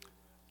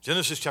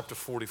Genesis chapter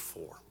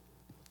 44.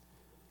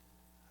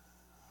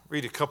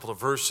 Read a couple of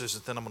verses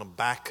and then I'm going to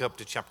back up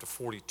to chapter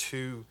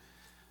 42,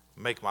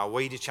 make my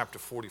way to chapter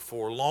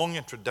 44. Long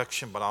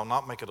introduction, but I'll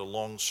not make it a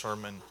long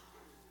sermon.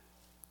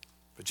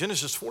 But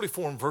Genesis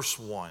 44 and verse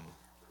 1.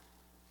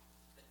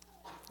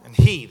 And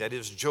he, that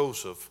is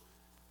Joseph,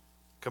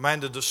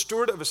 commanded the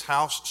steward of his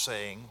house,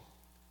 saying,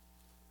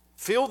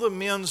 fill the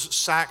men's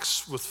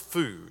sacks with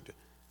food,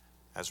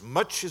 as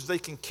much as they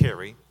can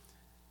carry,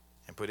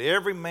 and put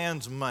every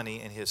man's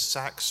money in his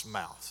sack's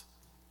mouth.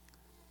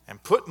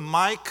 And put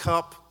my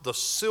cup, the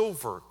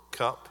silver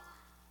cup,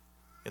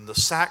 in the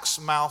sack's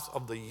mouth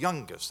of the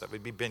youngest, that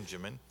would be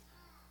Benjamin,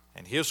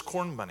 and his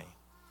corn money.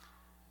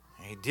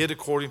 And he did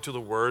according to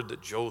the word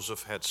that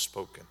Joseph had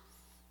spoken.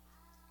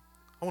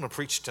 I want to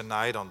preach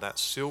tonight on that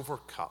silver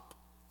cup.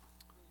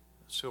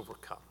 Silver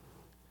cup.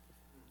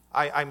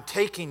 I'm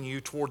taking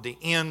you toward the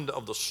end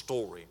of the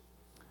story.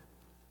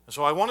 And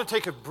so I want to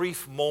take a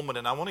brief moment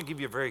and I want to give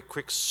you a very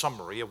quick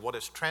summary of what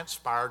has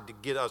transpired to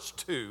get us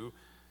to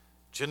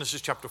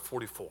Genesis chapter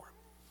 44.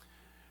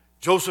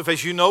 Joseph,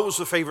 as you know, was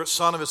the favorite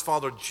son of his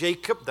father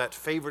Jacob. That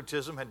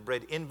favoritism had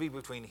bred envy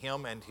between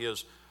him and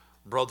his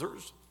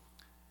brothers.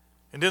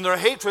 And in their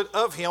hatred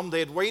of him, they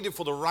had waited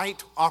for the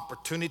right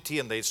opportunity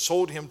and they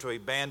sold him to a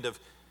band of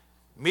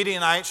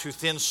Midianites who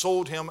then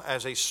sold him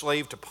as a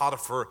slave to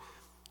Potiphar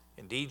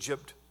in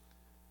Egypt.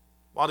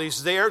 While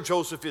he's there,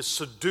 Joseph is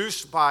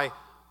seduced by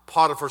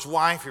Potiphar's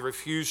wife. He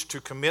refused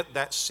to commit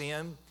that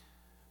sin.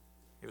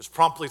 He was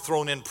promptly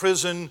thrown in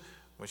prison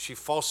when she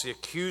falsely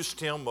accused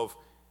him of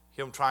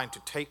him trying to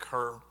take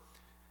her.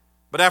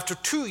 But after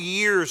 2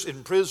 years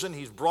in prison,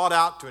 he's brought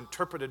out to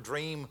interpret a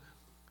dream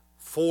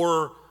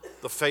for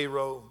the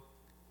Pharaoh.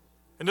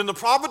 And in the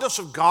providence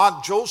of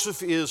God,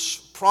 Joseph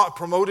is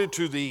promoted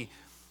to the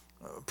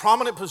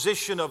prominent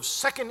position of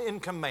second in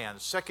command,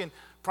 second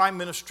prime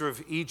minister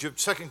of Egypt,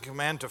 second in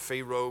command to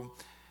Pharaoh.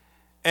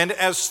 And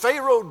as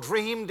Pharaoh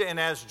dreamed and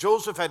as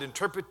Joseph had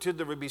interpreted,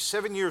 there would be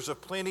 7 years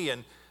of plenty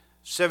and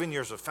 7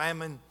 years of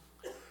famine.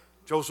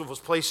 Joseph was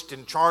placed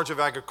in charge of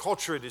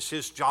agriculture. It is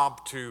his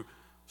job to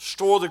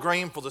store the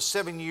grain for the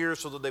 7 years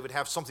so that they would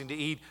have something to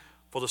eat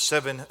for the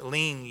 7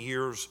 lean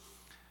years.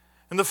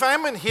 And the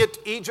famine hit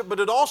Egypt,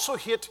 but it also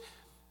hit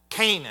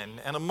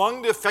Canaan. And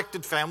among the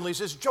affected families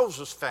is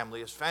Joseph's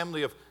family, his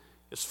family of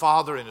his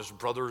father and his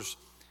brothers.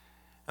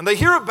 And they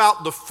hear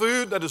about the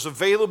food that is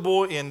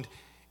available in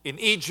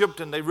Egypt,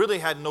 and they really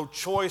had no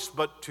choice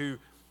but to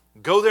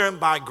go there and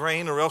buy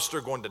grain or else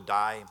they're going to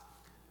die.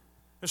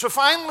 And so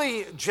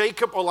finally,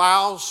 Jacob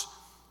allows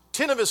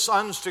 10 of his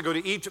sons to go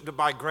to Egypt to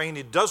buy grain.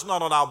 He does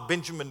not allow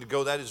Benjamin to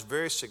go. That is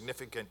very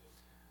significant.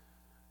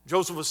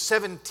 Joseph was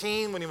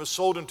 17 when he was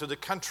sold into the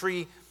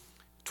country.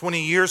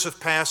 20 years have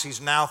passed. He's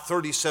now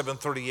 37,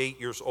 38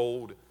 years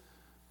old.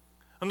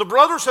 And the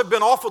brothers have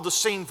been off of the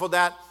scene for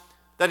that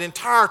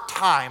entire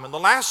time. And the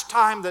last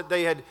time that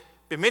they had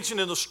been mentioned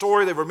in the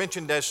story, they were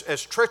mentioned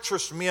as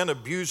treacherous men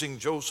abusing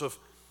Joseph.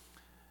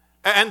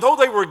 And though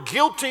they were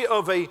guilty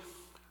of a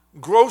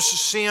gross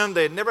sin,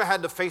 they had never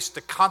had to face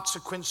the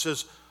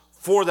consequences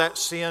for that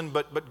sin,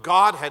 but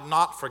God had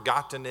not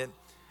forgotten it.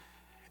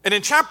 And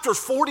in chapters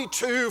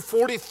 42,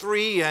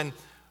 43, and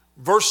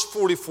verse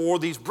 44,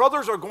 these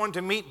brothers are going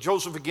to meet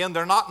Joseph again.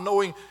 They're not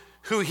knowing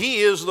who he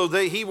is, though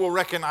he will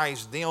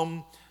recognize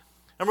them.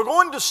 And we're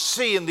going to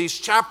see in these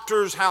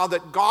chapters how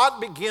that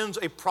God begins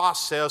a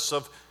process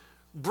of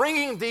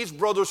bringing these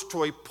brothers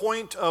to a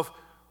point of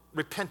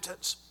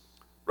repentance.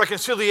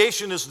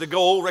 Reconciliation is the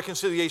goal.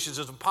 Reconciliation is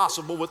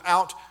impossible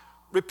without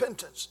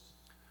repentance.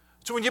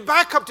 So when you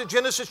back up to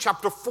Genesis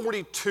chapter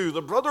 42,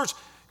 the brothers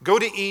go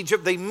to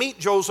Egypt. They meet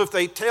Joseph.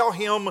 They tell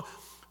him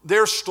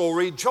their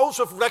story.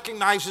 Joseph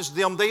recognizes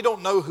them. They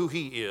don't know who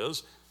he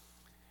is.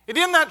 And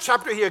in that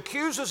chapter, he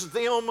accuses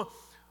them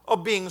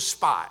of being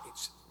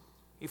spies.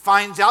 He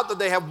finds out that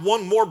they have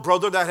one more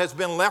brother that has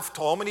been left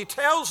home, and he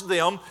tells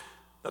them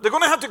that they're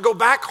going to have to go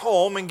back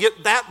home and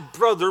get that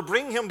brother,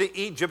 bring him to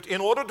Egypt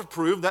in order to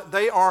prove that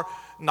they are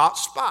not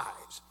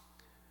spies.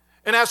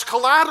 And as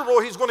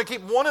collateral, he's going to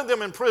keep one of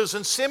them in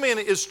prison. Simeon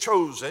is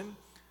chosen,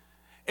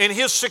 and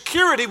his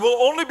security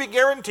will only be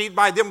guaranteed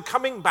by them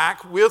coming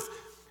back with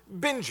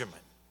Benjamin.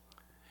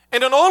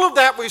 And in all of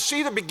that, we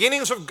see the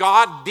beginnings of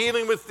God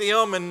dealing with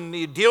them, and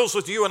he deals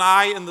with you and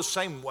I in the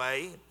same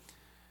way.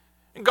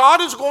 And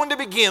God is going to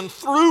begin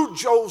through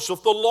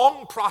Joseph the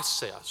long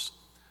process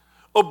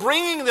of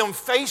bringing them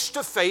face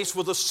to face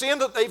with a sin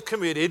that they've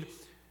committed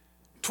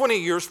 20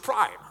 years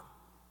prior.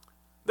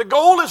 The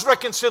goal is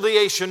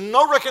reconciliation,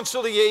 no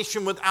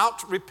reconciliation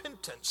without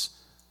repentance.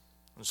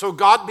 And so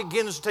God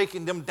begins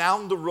taking them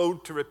down the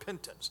road to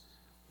repentance.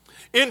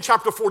 In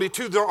chapter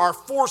 42, there are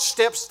 4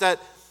 steps that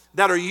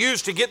are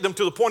used to get them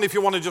to the point, if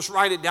you want to just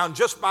write it down,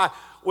 just by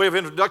way of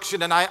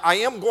introduction. And I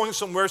am going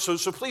somewhere, so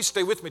please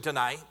stay with me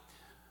tonight.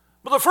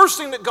 But the first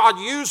thing that God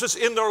uses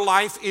in their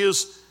life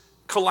is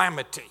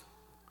calamity.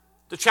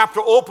 The chapter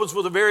opens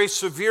with a very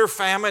severe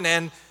famine,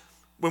 and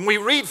when we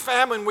read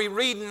famine, we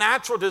read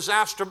natural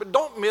disaster, but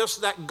don't miss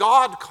that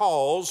God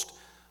caused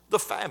the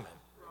famine.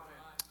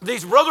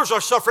 These brothers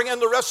are suffering,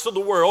 and the rest of the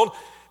world,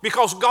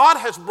 because God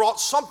has brought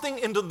something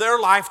into their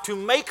life to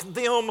make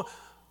them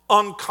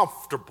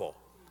uncomfortable.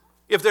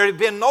 If there had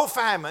been no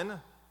famine,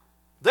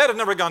 they'd have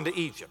never gone to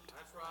Egypt.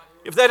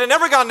 If they'd have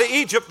never gone to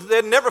Egypt, they'd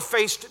have never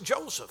faced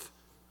Joseph.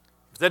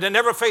 If they'd have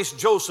never faced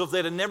Joseph,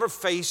 they'd have never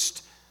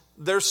faced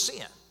their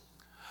sin.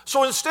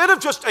 So instead of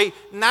just a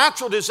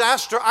natural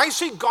disaster, I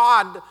see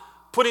God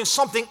putting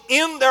something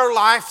in their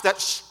life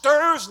that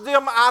stirs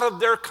them out of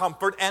their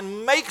comfort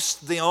and makes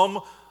them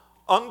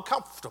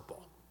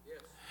uncomfortable.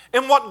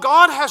 And what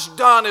God has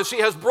done is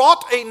He has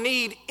brought a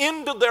need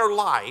into their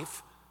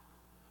life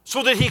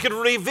so that He could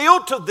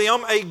reveal to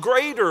them a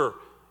greater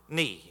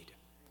need.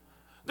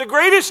 The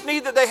greatest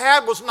need that they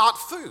had was not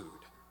food.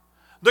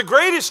 The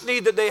greatest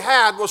need that they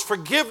had was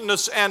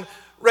forgiveness and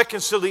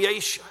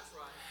reconciliation.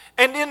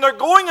 And in their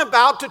going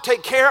about to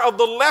take care of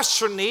the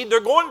lesser need,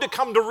 they're going to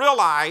come to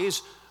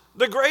realize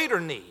the greater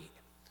need.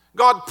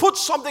 God put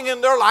something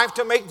in their life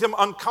to make them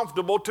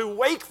uncomfortable, to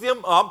wake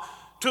them up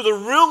to the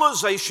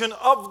realization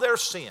of their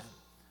sin.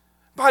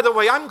 By the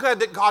way, I'm glad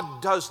that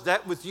God does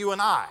that with you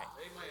and I.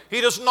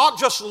 He does not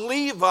just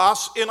leave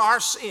us in our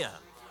sin.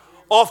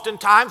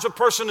 Oftentimes, a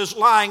person is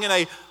lying in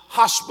a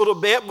hospital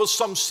bed with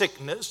some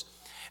sickness,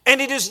 and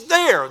it is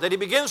there that he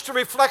begins to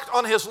reflect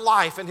on his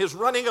life and his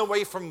running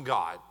away from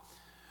God.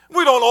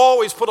 We don't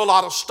always put a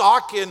lot of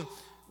stock in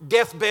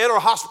deathbed or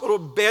hospital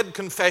bed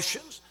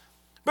confessions,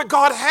 but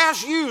God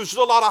has used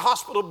a lot of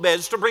hospital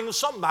beds to bring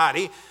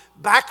somebody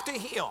back to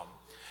Him.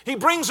 He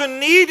brings a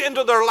need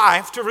into their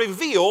life to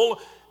reveal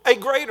a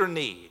greater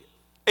need.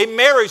 A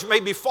marriage may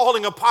be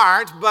falling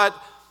apart, but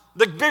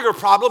the bigger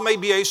problem may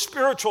be a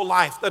spiritual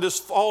life that is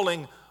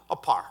falling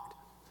apart.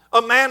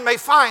 A man may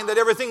find that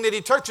everything that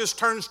he touches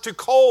turns to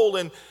coal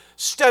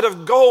instead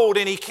of gold,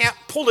 and he can't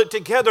pull it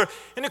together.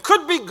 And it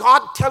could be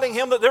God telling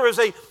him that there is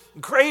a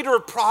greater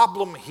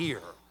problem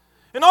here.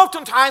 And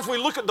oftentimes we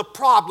look at the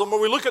problem,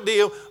 or we look at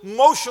the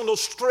emotional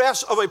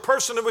stress of a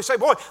person, and we say,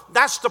 boy,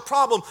 that's the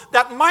problem.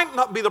 That might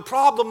not be the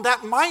problem.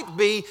 That might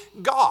be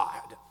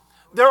God.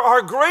 There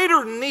are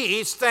greater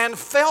needs than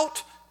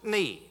felt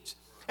needs.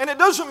 And it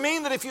doesn't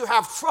mean that if you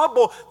have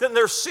trouble, then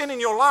there's sin in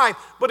your life,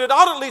 but it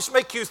ought to at least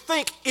make you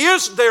think,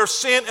 is there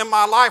sin in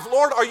my life?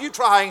 Lord, are you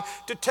trying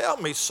to tell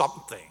me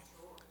something?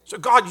 So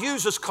God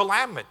uses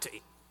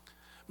calamity.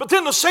 But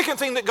then the second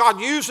thing that God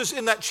uses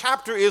in that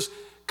chapter is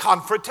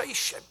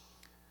confrontation.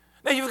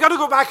 Now, you've got to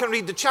go back and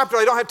read the chapter.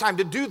 I don't have time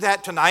to do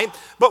that tonight.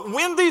 But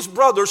when these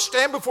brothers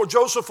stand before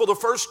Joseph for the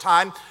first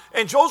time,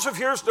 and Joseph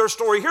hears their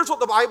story, here's what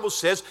the Bible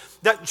says,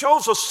 that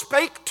Joseph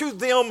spake to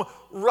them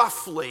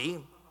roughly,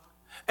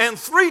 and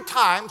 3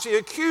 times he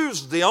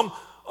accused them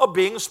of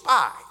being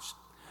spies.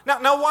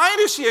 Now, why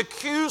does he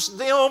accuse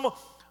them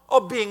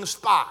of being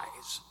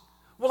spies?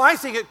 Well, I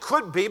think it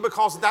could be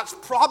because that's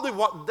probably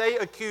what they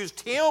accused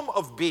him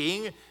of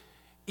being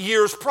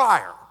years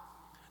prior.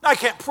 Now, I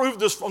can't prove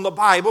this from the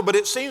Bible, but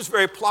it seems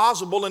very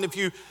plausible. And if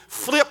you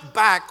flip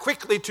back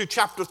quickly to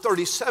chapter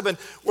 37,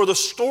 where the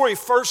story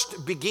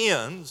first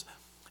begins,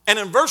 and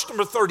in verse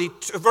number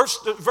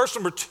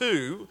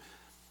 2,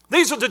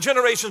 these are the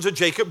generations of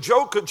Jacob.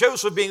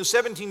 Joseph, being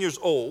 17 years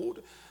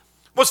old,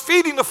 was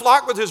feeding the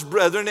flock with his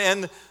brethren,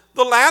 and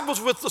the lad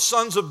was with the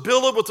sons of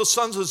Bilhah, with the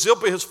sons of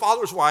Zilpah, his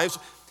father's wives.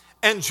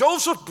 And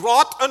Joseph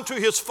brought unto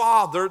his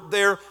father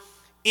their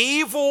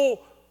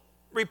evil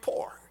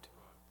report.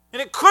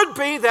 And it could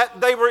be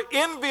that they were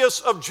envious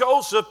of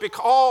Joseph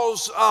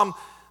because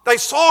they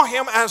saw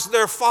him as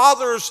their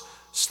father's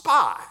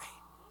spy.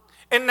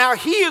 And now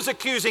he is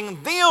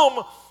accusing them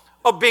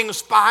of being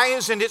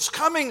spies, and it's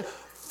coming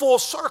full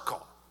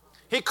circle.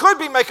 He could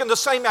be making the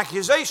same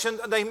accusation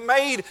that they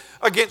made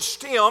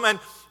against him,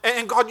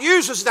 and God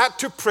uses that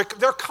to prick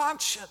their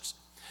conscience.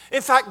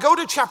 In fact, go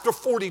to chapter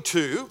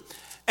 42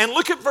 and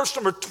look at verse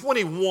number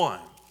 21.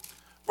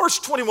 Verse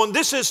 21,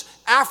 this is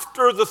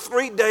after the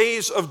 3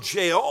 days of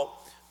jail.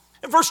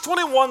 In verse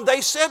 21,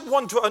 they said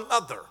one to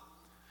another,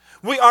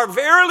 we are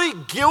verily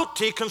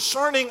guilty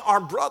concerning our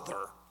brother,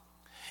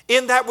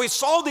 in that we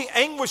saw the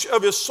anguish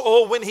of his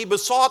soul when he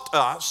besought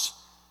us,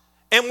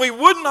 and we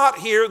would not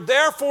hear,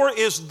 therefore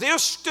is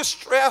this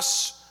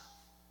distress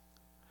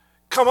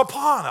come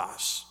upon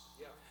us.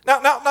 Yeah.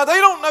 Now they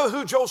don't know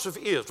who Joseph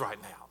is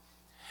right now.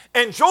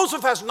 And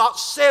Joseph has not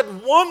said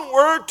one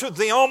word to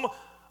them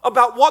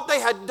about what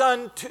they had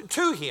done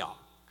to him.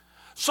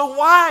 So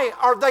why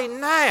are they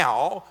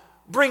now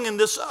bringing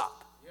this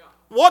up? Yeah.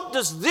 What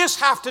does this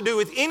have to do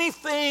with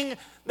anything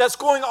that's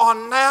going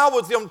on now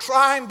with them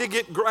trying to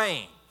get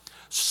grain?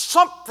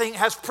 Something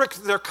has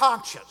pricked their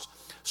conscience.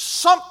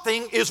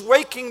 Something is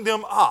waking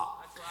them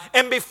up. Right.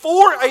 And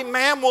before a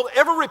man will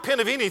ever repent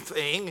of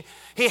anything,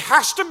 he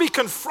has to be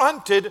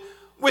confronted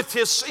with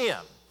his sin.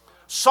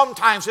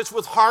 Sometimes it's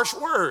with harsh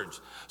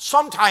words.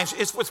 Sometimes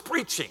it's with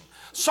preaching.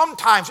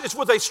 Sometimes it's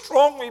with a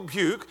strong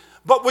rebuke,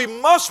 but we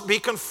must be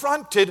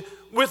confronted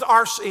with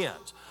our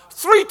sins.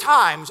 3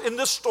 times in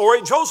this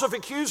story, Joseph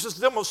accuses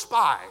them of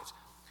spies.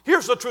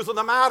 Here's the truth of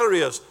the matter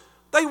is,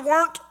 they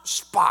weren't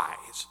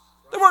spies.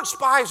 They weren't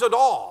spies at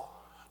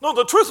all. No,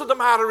 the truth of the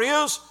matter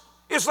is,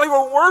 is they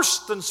were worse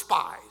than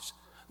spies.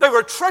 They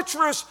were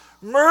treacherous,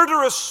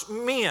 murderous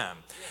men.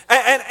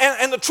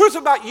 And the truth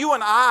about you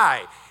and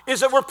I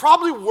is that we're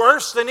probably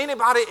worse than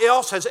anybody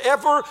else has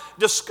ever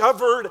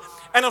discovered.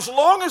 And as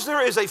long as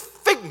there is a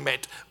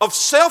figment of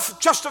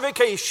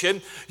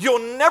self-justification,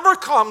 you'll never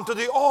come to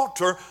the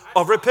altar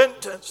of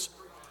repentance.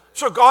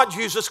 So God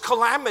uses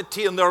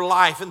calamity in their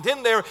life, and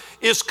then there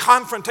is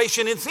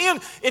confrontation, and then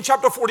in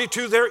chapter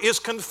 42 there is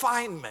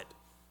confinement.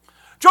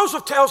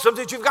 Joseph tells them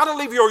that you've got to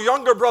leave your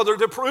younger brother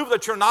to prove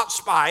that you're not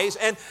spies,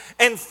 and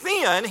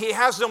then he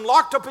has them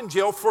locked up in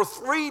jail for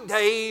 3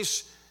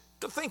 days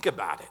to think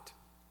about it.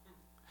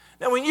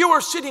 Now, when you are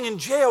sitting in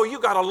jail, you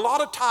got a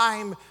lot of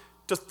time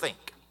to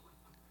think.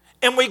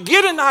 And we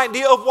get an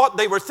idea of what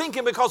they were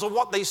thinking because of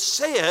what they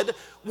said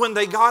when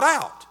they got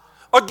out.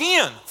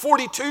 Again,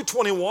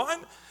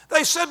 42:21,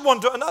 they said one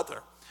to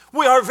another,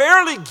 "We are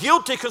verily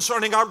guilty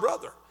concerning our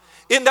brother,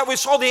 in that we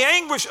saw the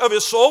anguish of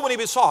his soul when he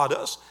besought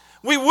us.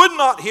 We would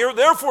not hear,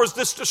 therefore is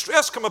this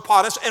distress come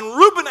upon us." And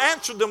Reuben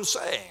answered them,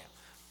 saying,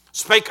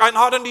 "Spake I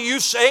not unto you,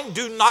 saying,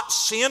 do not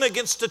sin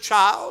against the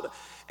child?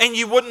 And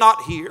ye would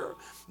not hear.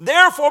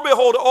 Therefore,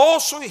 behold,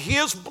 also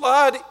his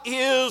blood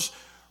is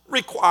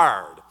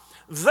required."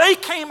 They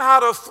came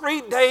out of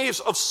 3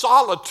 days of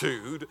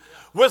solitude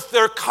with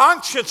their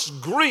conscience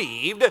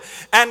grieved,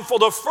 and for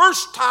the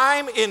first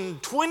time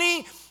in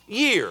 20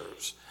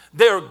 years,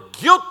 their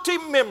guilty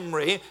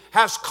memory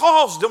has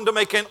caused them to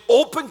make an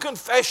open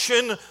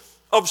confession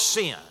of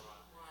sin.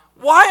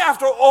 Why,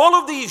 after all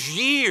of these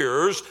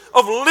years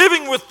of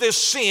living with this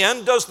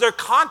sin, does their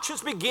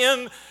conscience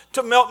begin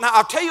to melt? Now,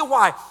 I'll tell you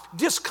why.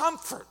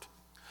 Discomfort,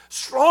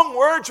 strong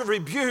words of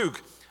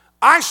rebuke,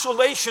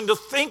 isolation to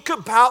think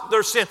about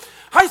their sin.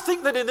 I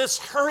think that in this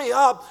hurry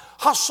up,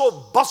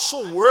 hustle,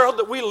 bustle world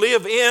that we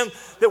live in,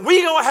 that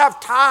we don't have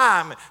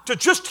time to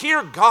just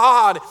hear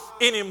God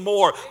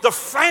anymore. The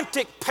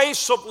frantic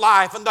pace of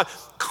life and the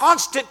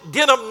constant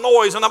din of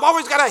noise, and I've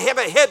always got to have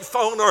a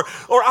headphone or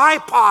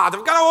iPod.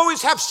 I've got to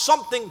always have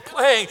something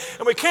playing,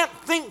 and we can't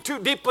think too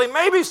deeply.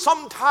 Maybe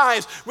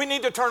sometimes we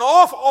need to turn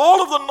off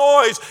all of the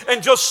noise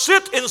and just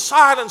sit in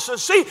silence and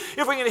see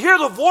if we can hear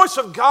the voice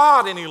of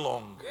God any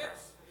longer.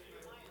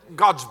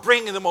 God's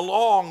bringing them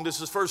along.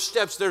 This is first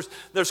steps.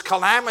 There's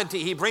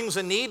calamity. He brings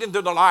a need into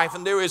their life,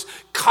 and there is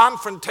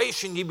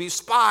confrontation. You be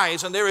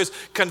spies, and there is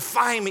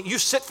confinement. You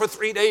sit for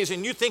 3 days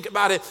and you think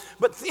about it.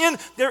 But then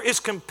there is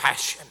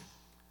compassion.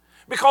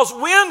 Because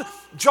when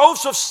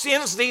Joseph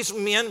sends these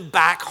men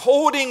back,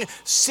 holding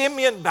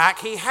Simeon back,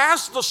 he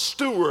has the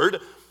steward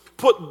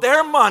put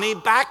their money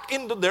back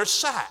into their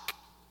sack.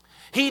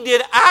 He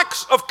did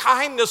acts of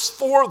kindness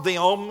for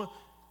them,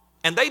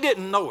 and they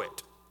didn't know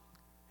it.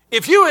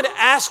 If you had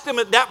asked them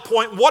at that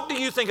point, what do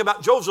you think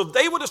about Joseph?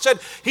 They would have said,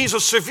 he's a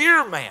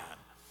severe man.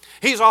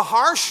 He's a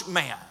harsh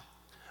man.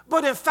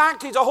 But in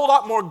fact, he's a whole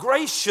lot more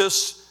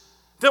gracious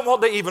than what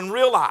they even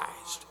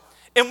realized.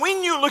 And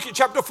when you look at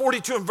chapter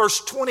 42 and verse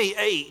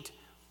 28,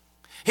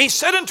 he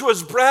said unto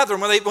his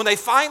brethren, when they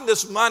find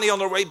this money on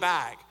their way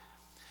back,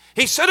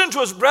 he said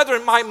unto his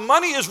brethren, my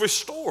money is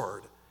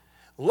restored.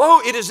 Lo,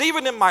 it is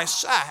even in my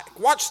sack.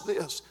 Watch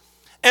this.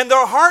 And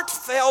their heart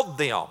failed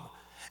them.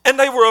 And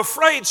they were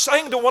afraid,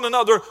 saying to one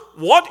another,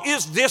 what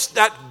is this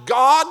that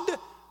God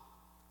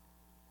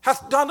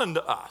hath done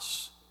unto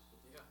us?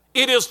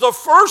 It is the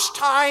first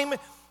time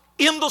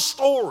in the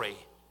story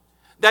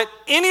that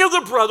any of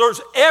the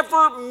brothers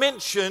ever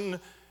mention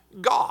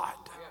God.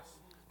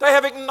 They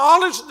have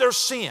acknowledged their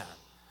sin.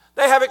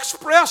 They have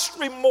expressed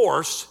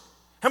remorse.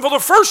 And for the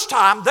first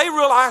time, they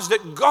realize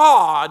that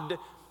God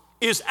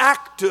is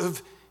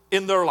active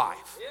in their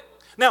life.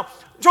 Now,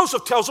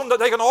 Joseph tells them that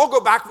they can all go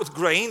back with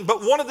grain,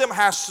 but one of them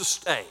has to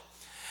stay.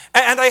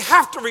 And they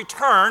have to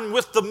return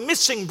with the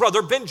missing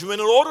brother Benjamin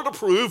in order to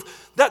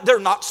prove that they're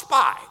not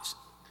spies.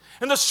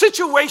 And the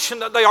situation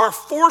that they are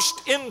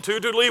forced into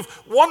to leave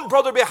one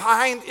brother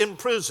behind in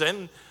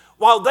prison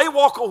while they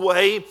walk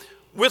away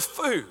with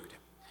food.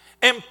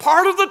 And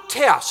part of the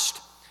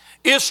test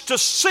is to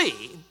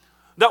see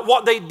that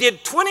what they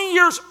did 20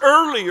 years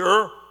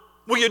earlier,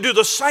 will you do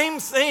the same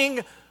thing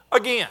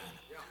again?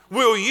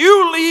 Will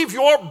you leave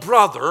your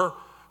brother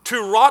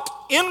to rot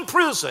in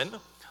prison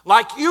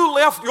like you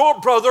left your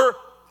brother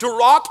to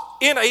rot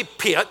in a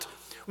pit?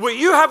 Will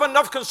you have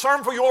enough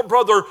concern for your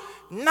brother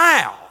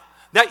now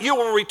that you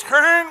will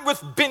return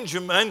with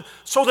Benjamin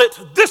so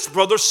that this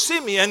brother,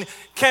 Simeon,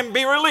 can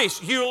be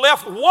released? You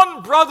left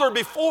one brother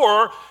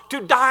before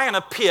to die in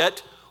a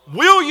pit.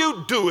 Will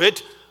you do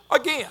it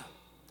again?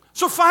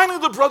 So finally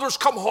the brothers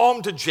come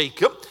home to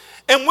Jacob,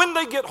 and when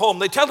they get home,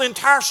 they tell the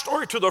entire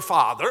story to their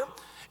father,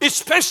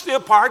 especially a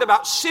part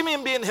about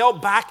Simeon being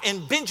held back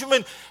and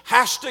Benjamin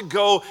has to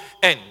go,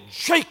 and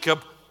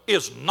Jacob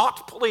is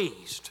not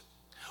pleased.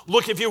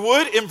 Look, if you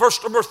would, in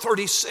verse number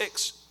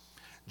 36.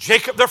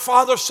 Jacob, their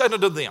father, said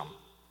unto them,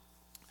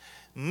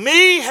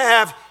 me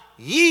have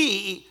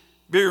ye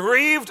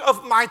bereaved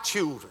of my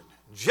children.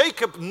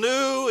 Jacob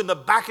knew in the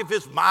back of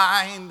his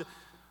mind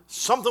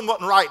something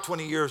wasn't right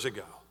 20 years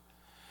ago.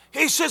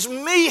 He says,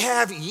 me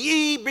have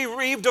ye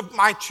bereaved of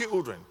my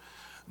children.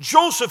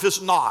 Joseph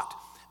is not,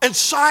 and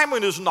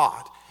Simon is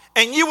not,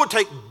 and you will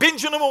take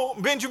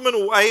Benjamin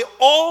away,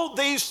 all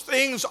these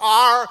things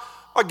are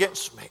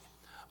against me.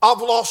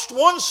 I've lost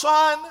one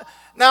son,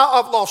 now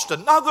I've lost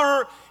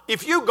another.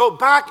 If you go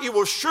back, you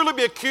will surely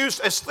be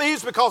accused as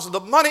thieves because of the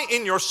money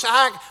in your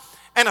sack.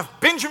 And if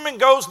Benjamin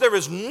goes, there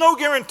is no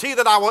guarantee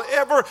that I will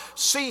ever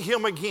see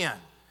him again.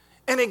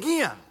 And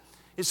again,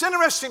 it's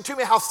interesting to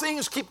me how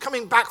things keep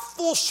coming back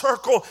full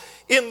circle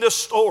in this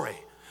story.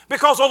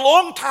 Because a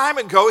long time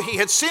ago, he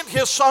had sent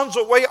his sons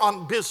away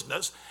on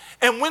business.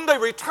 And when they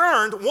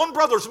returned, one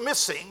brother's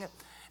missing,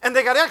 and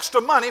they got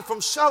extra money from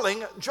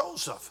selling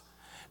Joseph.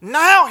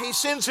 Now he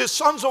sends his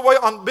sons away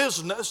on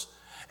business,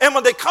 and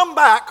when they come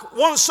back,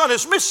 one son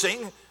is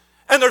missing,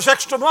 and there's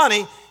extra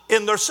money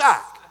in their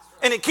sack.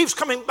 And it keeps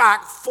coming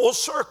back full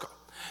circle.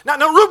 Now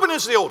Reuben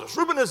is the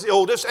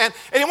oldest. And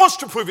he wants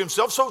to prove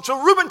himself.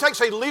 So Reuben takes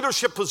a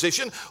leadership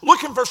position.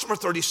 Look in verse number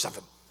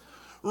 37.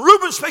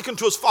 Reuben spake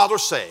unto his father,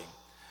 saying,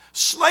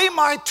 slay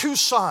my two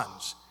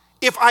sons,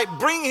 if I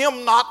bring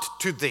him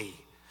not to thee.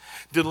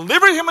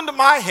 Deliver him into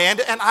my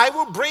hand, and I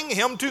will bring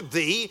him to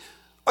thee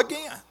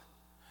again.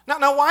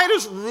 Now why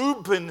does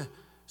Reuben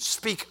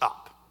speak up?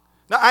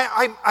 Now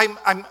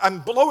I'm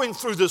blowing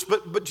through this,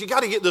 but you got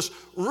to get this.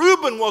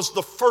 Reuben was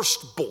the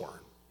firstborn.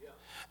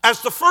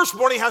 As the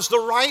firstborn, he has the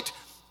right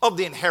of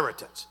the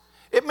inheritance.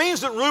 It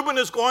means that Reuben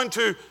is going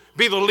to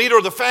be the leader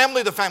of the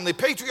family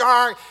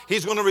patriarch.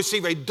 He's going to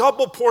receive a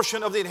double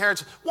portion of the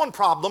inheritance. One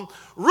problem,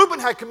 Reuben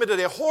had committed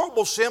a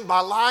horrible sin by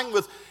lying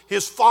with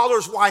his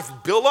father's wife,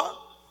 Bilhah.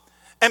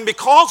 And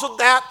because of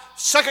that,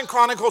 1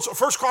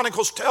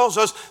 Chronicles tells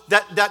us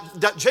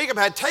that Jacob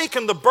had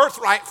taken the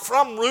birthright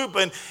from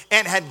Reuben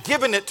and had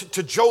given it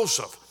to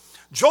Joseph.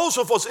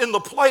 Joseph was in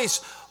the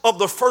place of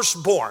the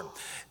firstborn.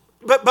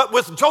 But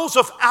with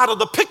Joseph out of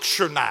the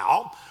picture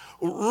now,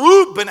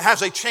 Reuben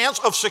has a chance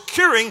of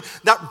securing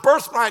that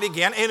birthright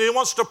again, and he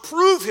wants to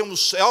prove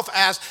himself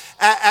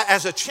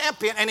as a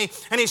champion, and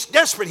he's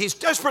desperate. He's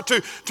desperate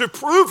to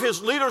prove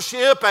his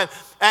leadership,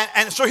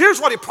 and so here's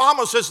what he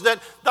promises, that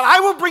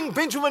I will bring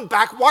Benjamin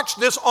back, watch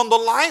this, on the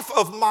life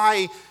of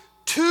my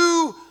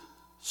two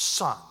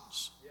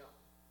sons.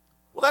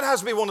 Well, that has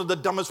to be one of the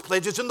dumbest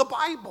pledges in the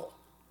Bible.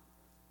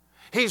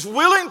 He's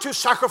willing to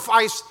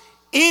sacrifice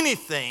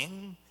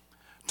anything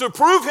to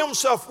prove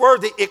himself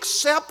worthy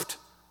except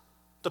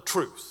the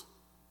truth.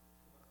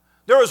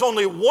 There is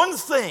only one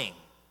thing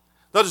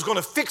that is going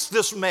to fix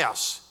this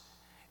mess.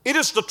 It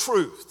is the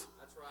truth.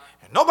 That's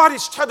right. And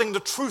nobody's telling the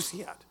truth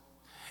yet.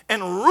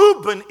 And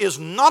Reuben is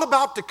not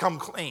about to come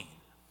clean.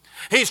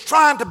 He's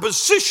trying to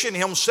position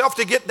himself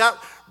to get that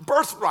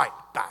birthright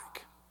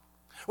back.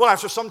 Well,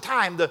 after some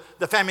time,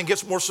 the famine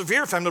gets more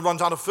severe. Famine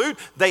runs out of food.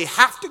 They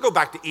have to go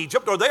back to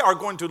Egypt, or they are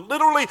going to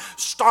literally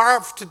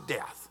starve to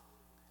death.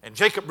 And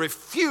Jacob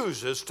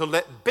refuses to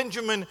let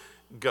Benjamin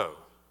go.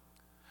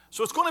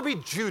 So it's going to be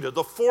Judah,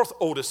 the fourth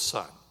oldest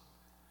son.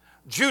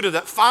 Judah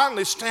that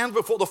finally stands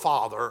before the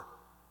father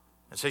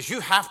and says,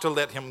 you have to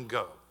let him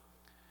go.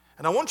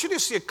 And I want you to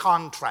see a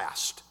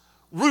contrast.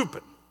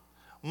 Reuben,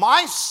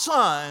 my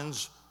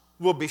sons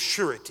will be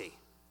surety.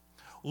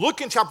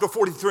 Look in chapter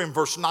 43 and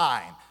verse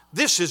 9.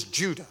 This is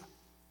Judah.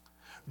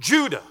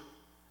 Judah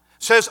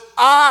says,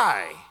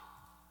 I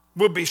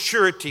will be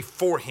surety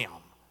for him.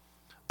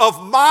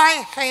 Of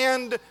my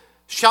hand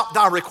shalt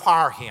thou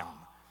require him.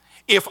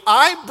 If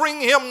I bring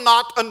him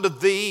not unto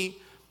thee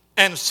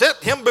and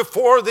set him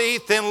before thee,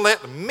 then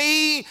let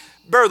me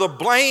bear the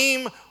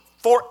blame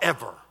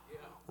forever.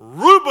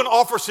 Reuben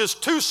offers his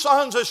two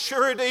sons as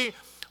surety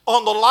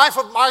on the life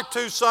of my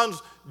two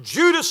sons.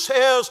 Judah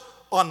says,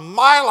 on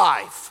my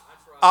life,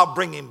 I'll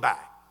bring him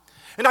back.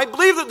 And I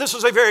believe that this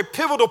is a very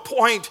pivotal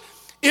point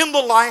in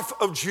the life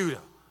of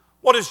Judah.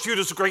 What is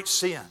Judah's great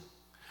sin?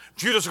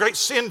 Judah's great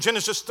sin,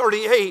 Genesis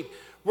 38,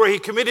 where he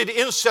committed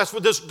incest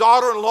with his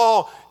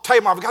daughter-in-law,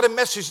 Tamar. I've got a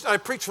message that I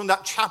preached from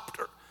that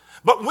chapter.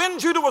 But when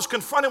Judah was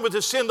confronted with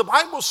his sin, the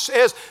Bible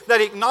says that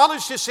he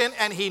acknowledged his sin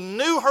and he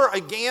knew her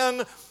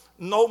again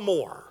no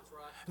more.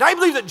 And I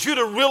believe that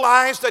Judah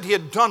realized that he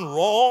had done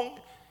wrong.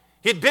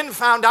 He'd been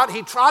found out.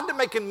 He tried to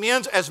make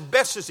amends as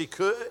best as he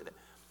could.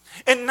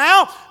 And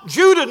now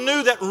Judah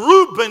knew that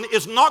Reuben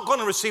is not going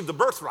to receive the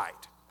birthright.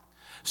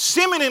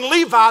 Simeon and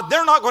Levi,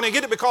 they're not going to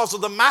get it because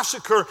of the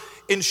massacre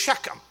in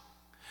Shechem.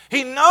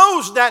 He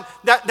knows that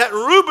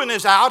Reuben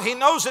is out. He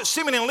knows that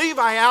Simeon and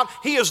Levi out.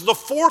 He is the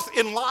fourth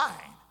in line.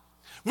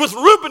 With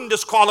Reuben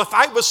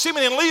disqualified, with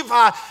Simeon and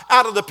Levi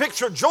out of the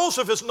picture,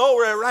 Joseph is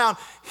nowhere around.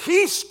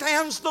 He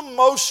stands the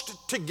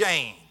most to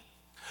gain.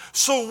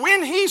 So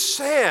when he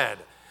said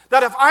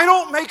that if I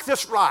don't make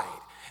this right,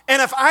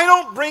 and if I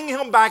don't bring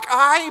him back,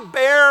 I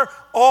bear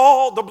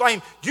all the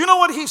blame. Do you know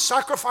what he's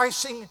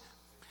sacrificing?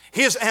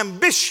 His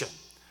ambition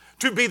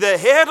to be the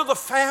head of the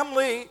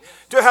family,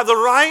 to have the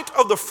right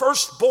of the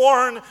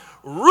firstborn.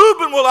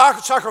 Reuben will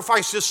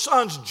sacrifice his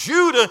sons.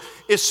 Judah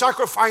is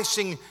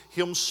sacrificing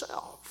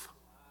himself.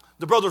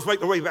 The brothers make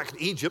their way back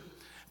to Egypt,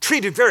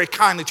 treated very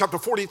kindly. Chapter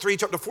 43,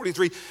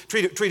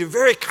 treated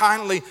very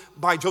kindly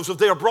by Joseph.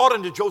 They are brought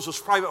into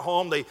Joseph's private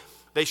home. They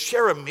They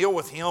share a meal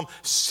with him.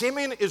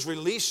 Simeon is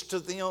released to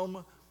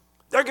them.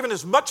 They're given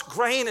as much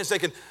grain as they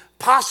can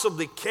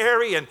possibly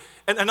carry and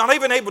not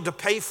even able to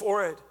pay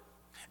for it.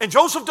 And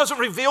Joseph doesn't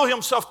reveal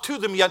himself to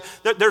them yet.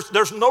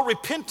 There's no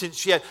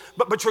repentance yet.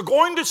 But you're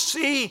going to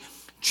see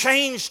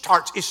changed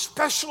hearts,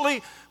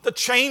 especially the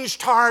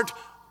changed heart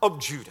of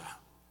Judah.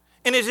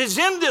 And it is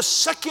in this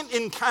second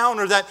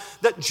encounter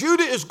that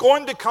Judah is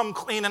going to come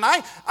clean. And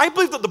I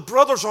believe that the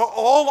brothers are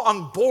all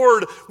on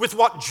board with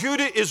what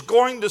Judah is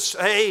going to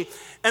say.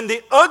 And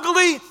the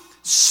ugly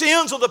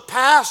sins of the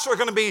past are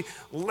going to be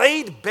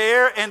laid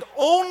bare, and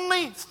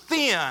only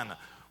then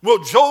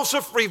will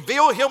Joseph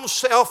reveal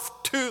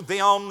himself to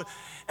them.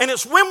 And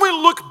it's when we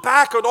look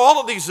back at all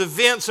of these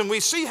events and we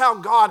see how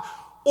God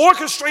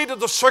orchestrated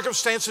the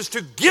circumstances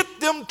to get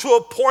them to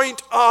a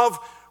point of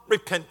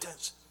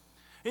repentance.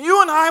 And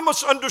you and I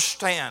must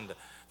understand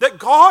that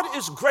God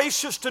is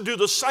gracious to do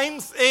the same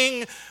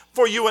thing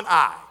for you and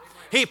I.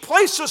 He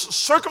places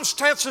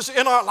circumstances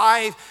in our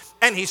life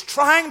and He's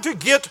trying to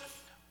get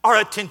our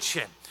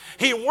attention.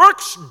 He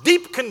works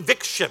deep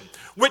conviction,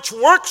 which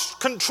works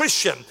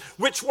contrition,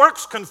 which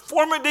works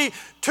conformity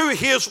to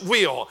His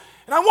will.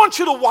 And I want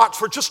you to watch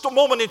for just a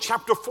moment in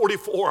chapter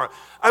 44.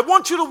 I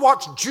want you to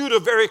watch Judah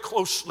very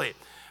closely.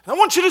 And I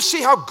want you to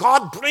see how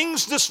God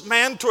brings this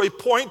man to a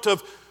point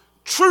of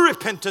true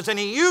repentance, and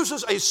He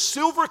uses a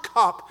silver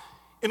cup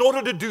in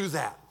order to do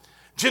that.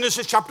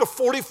 Genesis chapter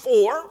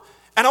 44.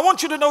 And I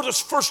want you to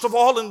notice, first of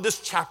all, in this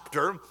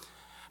chapter,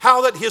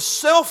 how that his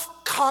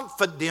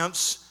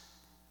self-confidence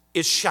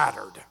is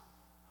shattered.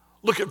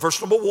 Look at verse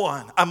number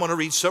 1. I'm going to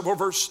read several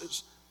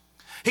verses.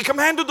 He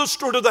commanded the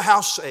steward of the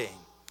house, saying,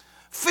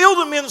 fill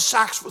the men's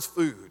sacks with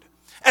food,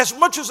 as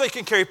much as they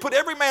can carry. Put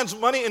every man's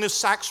money in his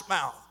sack's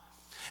mouth.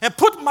 And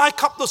put my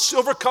cup, the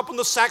silver cup, in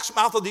the sack's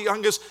mouth of the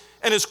youngest,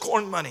 and his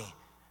corn money.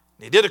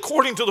 And he did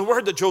according to the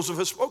word that Joseph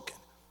had spoken.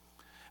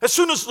 As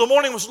soon as the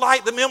morning was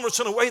light, the men were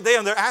sent away, they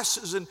and their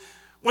asses. And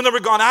when they were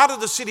gone out of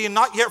the city and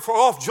not yet far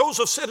off,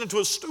 Joseph said unto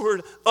his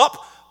steward, up,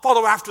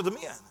 follow after the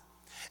men.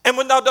 And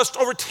when thou dost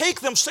overtake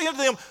them, say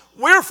unto them,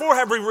 wherefore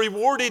have we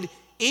rewarded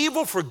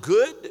evil for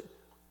good?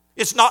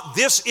 It's not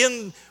this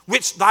in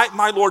which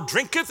my Lord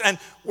drinketh, and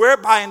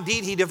whereby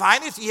indeed he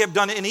divineth, ye have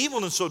done an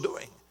evil in so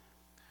doing.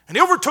 And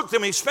he overtook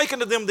them, and he spake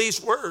unto them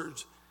these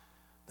words.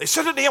 They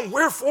said unto him,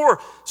 wherefore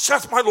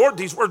saith my Lord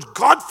these words?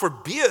 God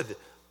forbid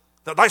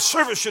that thy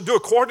servant should do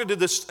according to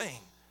this thing.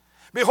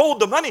 Behold,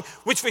 the money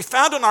which we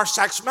found in our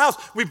sack's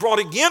mouth, we brought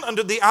again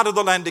unto thee out of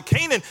the land of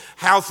Canaan.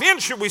 How then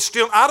should we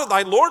steal out of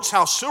thy Lord's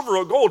house silver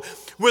or gold?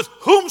 With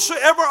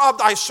whomsoever of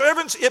thy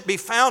servants it be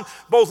found,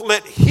 both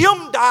let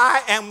him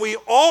die, and we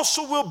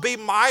also will be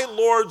my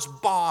Lord's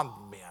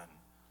bondmen.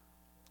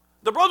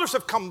 The brothers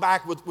have come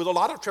back with a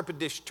lot of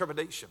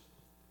trepidation.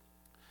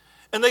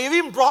 And they have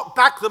even brought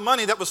back the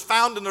money that was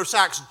found in their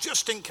sacks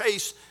just in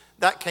case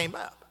that came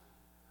up.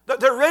 That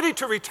they're ready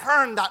to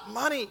return that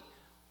money.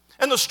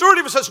 And the steward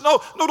even says,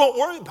 no, don't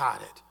worry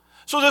about it.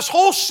 So this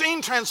whole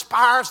scene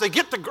transpires. They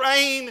get the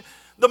grain.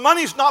 The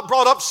money's not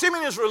brought up.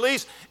 Simeon is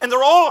released. And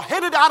they're all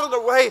headed out of the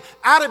way,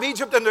 out of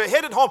Egypt, and they're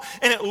headed home.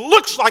 And it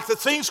looks like that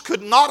things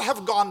could not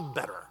have gone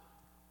better.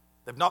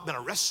 They've not been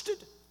arrested.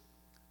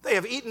 They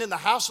have eaten in the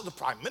house of the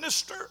prime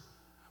minister.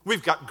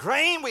 We've got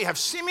grain. We have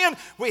Simeon.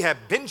 We have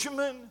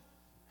Benjamin.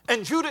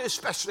 And Judah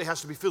especially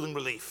has to be feeling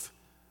relief,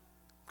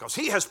 because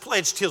he has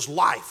pledged his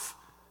life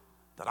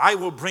that I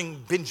will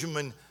bring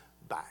Benjamin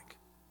back.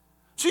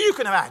 So you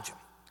can imagine,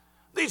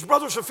 these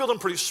brothers are feeling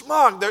pretty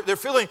smug. They're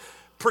feeling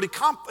pretty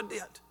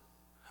confident.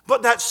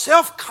 But that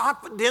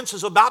self-confidence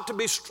is about to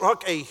be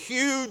struck a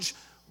huge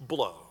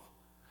blow.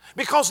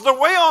 Because they're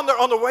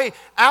on the way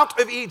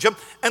out of Egypt,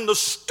 and the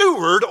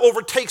steward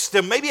overtakes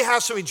them. Maybe he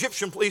has some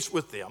Egyptian police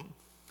with them.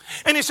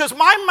 And he says,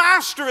 my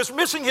master is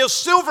missing his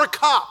silver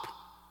cup.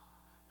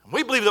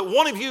 We believe that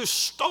one of you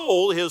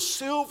stole his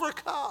silver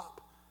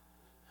cup.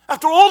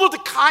 After all of the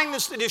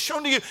kindness that is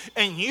shown to you,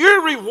 and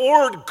you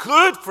reward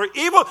good for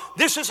evil,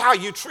 this is how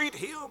you treat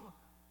him.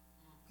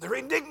 They're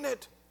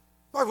indignant.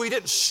 Why, we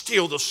didn't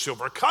steal the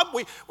silver cup.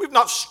 We've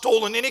not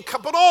stolen any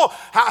cup at all.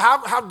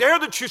 How dare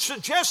that you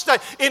suggest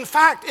that? In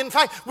fact,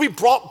 we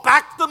brought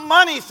back the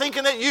money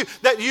thinking that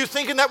you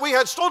thinking that we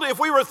had stolen it. If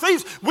we were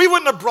thieves, we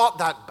wouldn't have brought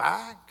that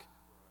back.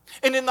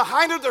 And in the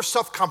height of their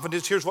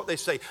self-confidence, here's what they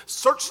say.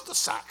 Search the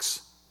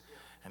sacks.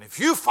 And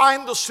if you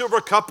find the silver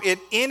cup in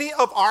any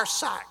of our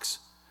sacks,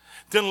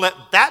 then let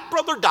that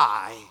brother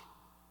die,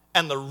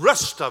 and the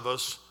rest of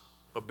us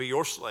will be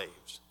your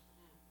slaves.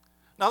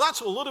 Now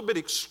that's a little bit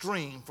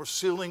extreme for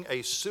stealing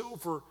a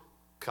silver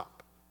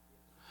cup.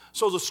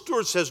 So the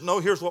steward says, no,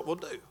 here's what we'll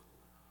do.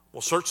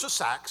 We'll search the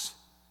sacks,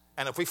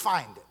 and if we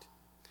find it,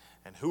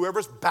 and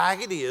whoever's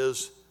bag it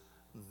is,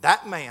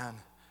 that man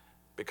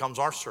becomes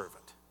our servant.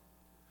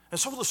 And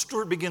so the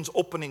steward begins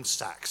opening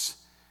sacks,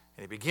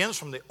 and he begins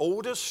from the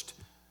oldest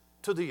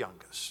to the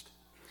youngest.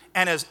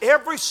 And as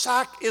every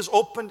sack is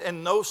opened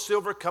and no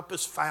silver cup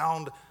is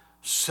found,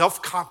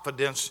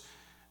 self-confidence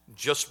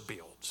just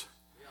builds.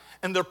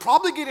 And they're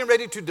probably getting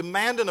ready to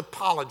demand an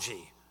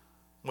apology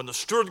when the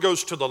steward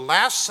goes to the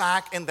last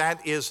sack, and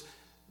that is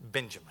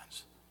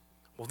Benjamin's.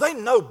 Well, they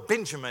know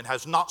Benjamin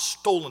has not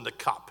stolen the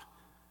cup.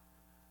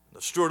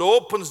 The steward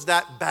opens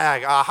that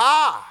bag.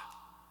 Aha!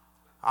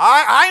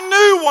 I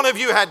knew one of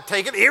you had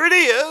taken. Here it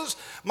is,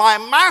 my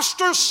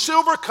master's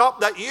silver cup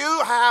that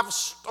you have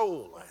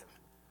stolen.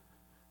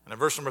 And in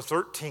verse number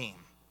 13,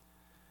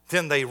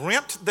 then they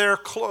rent their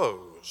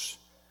clothes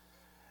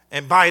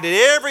and laid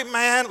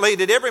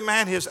at every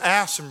man his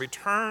ass and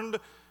returned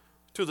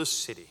to the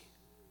city.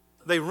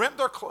 They rent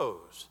their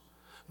clothes.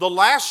 The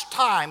last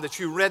time that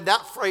you read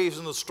that phrase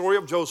in the story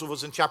of Joseph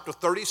was in chapter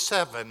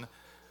 37,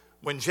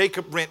 when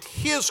Jacob rent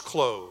his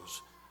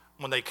clothes,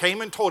 when they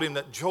came and told him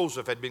that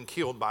Joseph had been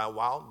killed by a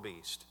wild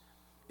beast.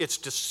 It's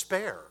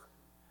despair.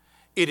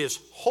 It is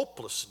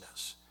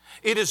hopelessness.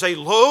 It is a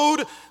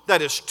load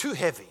that is too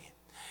heavy.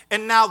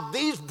 And now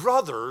these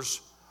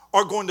brothers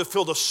are going to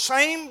feel the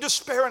same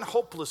despair and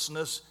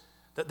hopelessness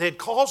that they had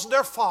caused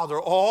their father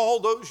all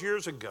those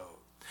years ago.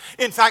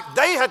 In fact,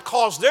 they had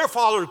caused their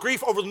father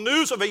grief over the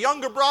news of a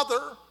younger brother.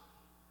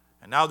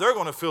 And now they're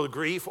going to feel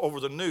grief over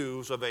the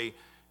news of a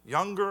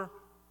younger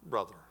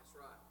brother.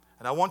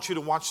 And I want you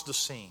to watch the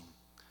scene.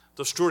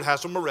 The steward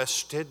has them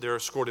arrested. They're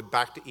escorted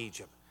back to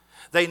Egypt.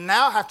 They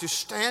now have to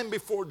stand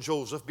before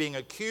Joseph being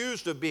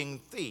accused of being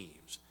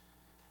thieves.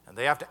 And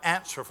they have to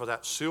answer for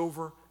that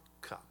silver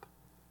cup.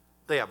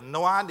 They have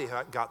no idea how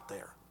it got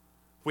there.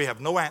 We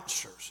have no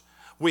answers.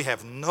 We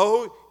have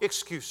no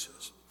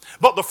excuses.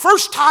 But the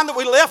first time that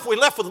we left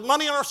with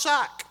money in our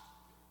sack.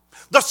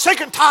 The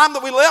second time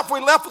that we left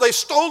with a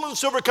stolen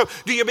silver cup.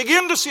 Do you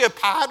begin to see a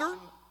pattern?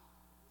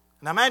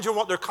 And imagine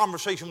what their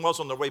conversation was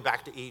on their way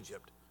back to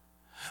Egypt.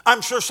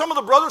 I'm sure some of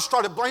the brothers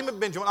started blaming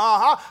Benjamin.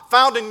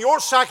 Found in your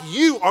sack,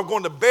 you are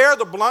going to bear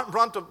the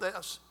brunt of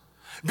this.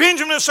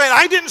 Benjamin is saying,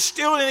 I didn't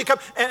steal any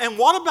cup. And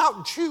what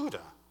about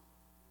Judah?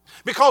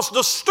 Because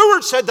the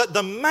steward said that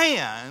the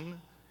man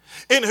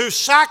in whose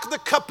sack the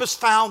cup is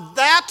found,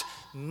 that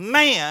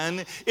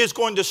man is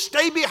going to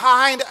stay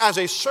behind as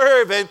a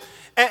servant.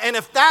 And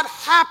if that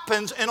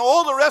happens and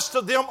all the rest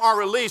of them are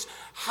released,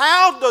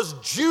 how does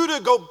Judah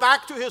go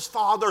back to his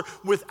father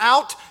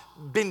without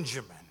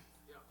Benjamin?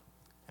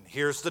 And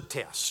here's the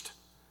test.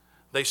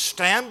 They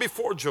stand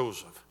before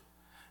Joseph.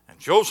 And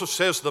Joseph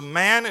says, the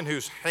man in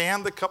whose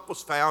hand the cup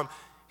was found,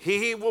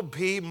 he will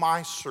be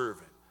my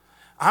servant.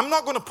 I'm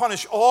not going to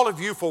punish all of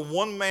you for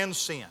one man's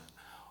sin.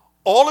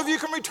 All of you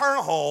can return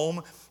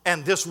home,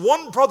 and this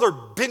one brother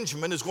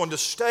Benjamin is going to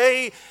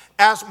stay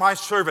as my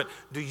servant.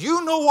 Do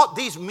you know what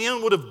these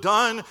men would have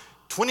done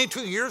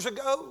 22 years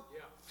ago?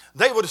 Yeah.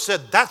 They would have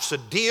said, that's a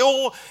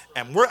deal,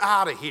 and we're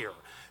out of here.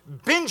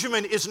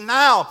 Benjamin is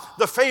now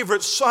the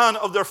favorite son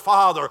of their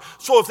father.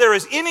 So if there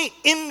is any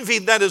envy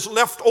that is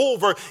left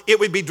over, it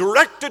would be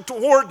directed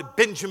toward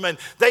Benjamin.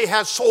 They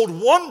had sold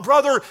one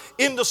brother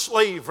into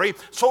slavery,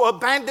 so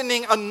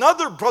abandoning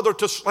another brother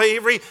to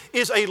slavery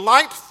is a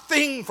light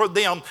thing for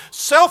them.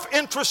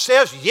 Self-interest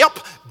says, yep,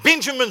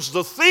 Benjamin's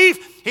the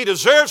thief. He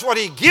deserves what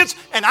he gets,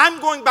 and I'm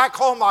going back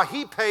home while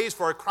he pays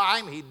for a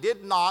crime he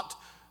did not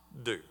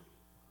do.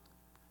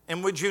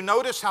 And would you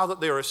notice how that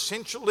they are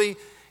essentially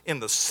in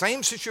the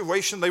same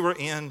situation they were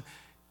in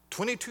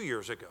 22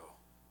 years ago?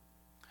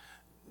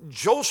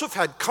 Joseph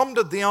had come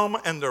to them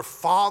and their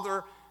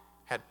father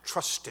had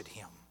trusted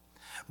him.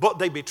 But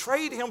they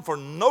betrayed him for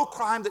no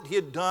crime that he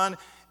had done,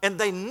 and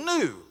they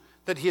knew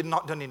that he had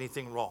not done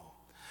anything wrong.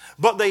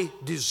 But they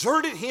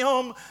deserted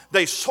him,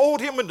 they sold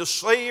him into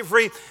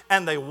slavery,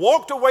 and they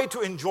walked away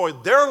to enjoy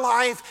their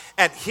life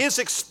at his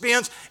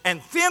expense.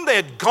 And then they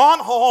had gone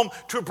home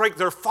to break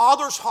their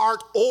father's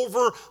heart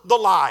over the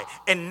lie.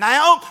 And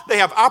now they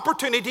have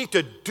opportunity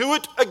to do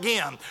it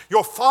again.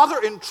 Your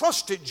father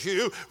entrusted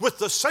you with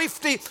the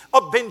safety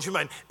of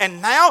Benjamin.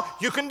 And now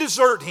you can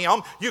desert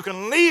him. You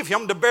can leave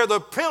him to bear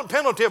the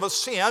penalty of a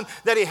sin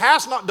that he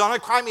has not done, a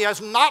crime he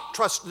has not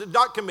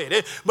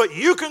committed. But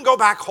you can go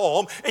back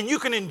home and you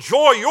can enjoy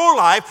your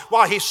life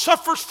while he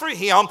suffers for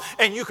him,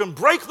 and you can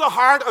break the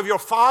heart of your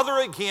father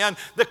again.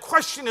 The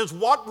question is,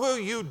 what will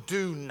you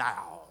do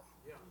now?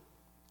 Yeah.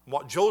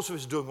 What Joseph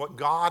is doing, what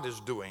God is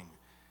doing,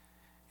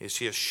 is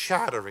he is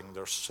shattering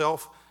their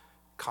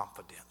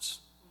self-confidence.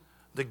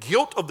 The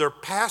guilt of their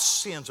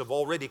past sins have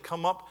already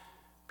come up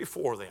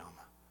before them,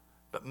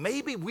 but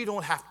maybe we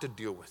don't have to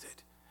deal with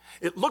it.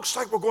 It looks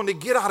like we're going to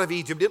get out of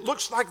Egypt. It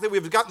looks like that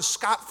we've gotten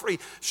scot-free.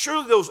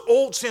 Surely those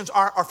old sins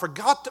are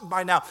forgotten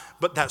by now.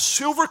 But that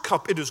silver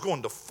cup, it is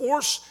going to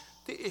force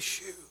the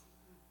issue.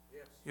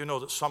 Yes. You know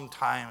that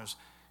sometimes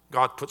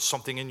God puts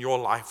something in your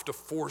life to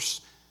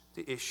force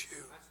the issue.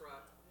 That's right.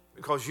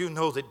 Because you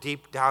know that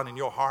deep down in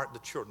your heart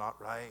that you're not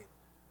right.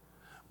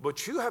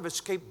 But you have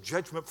escaped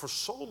judgment for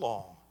so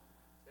long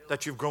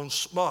that you've grown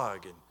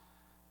smug and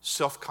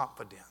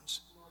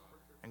self-confidence.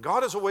 And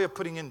God has a way of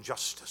putting in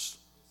justice,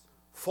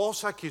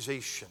 false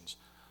accusations,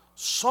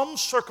 some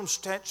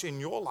circumstance in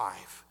your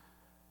life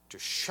to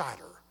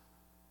shatter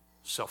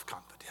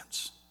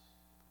self-confidence.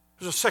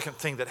 There's a second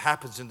thing that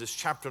happens in this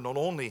chapter. Not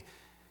only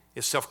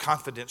is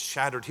self-confidence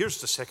shattered,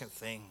 here's the second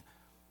thing.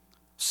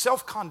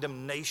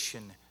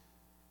 Self-condemnation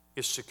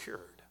is secured.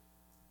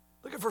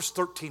 Look at verse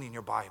 13 in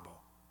your Bible.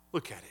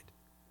 Look at it.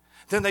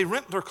 Then they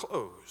rent their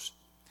clothes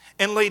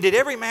and laded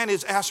every man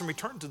his ass and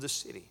returned to the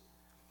city.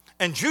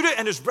 And Judah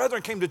and his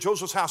brethren came to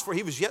Joseph's house, for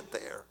he was yet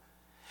there.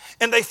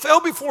 And they fell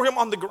before him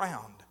on the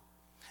ground.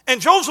 And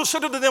Joseph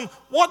said unto them,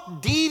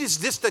 what deed is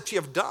this that ye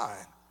have done?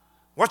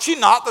 Watch ye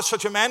not that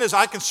such a man as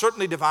I can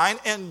certainly divine?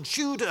 And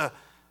Judah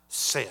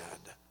said,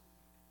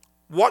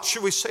 what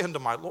shall we say unto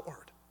my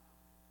Lord?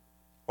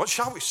 What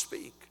shall we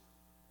speak?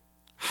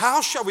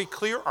 How shall we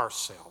clear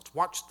ourselves?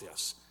 Watch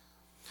this.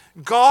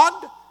 God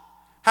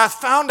hath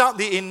found out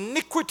the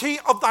iniquity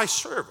of thy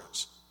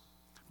servants.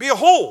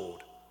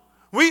 Behold,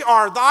 we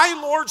are thy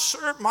Lord's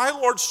my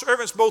Lord's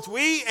servants, both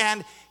we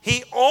and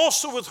he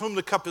also with whom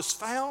the cup is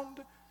found.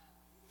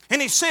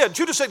 And he said,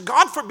 Judah said,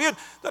 God forbid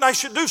that I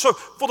should do so.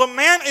 For the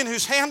man in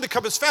whose hand the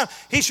cup is found,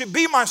 he should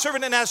be my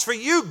servant. And as for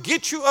you,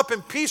 get you up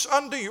in peace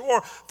unto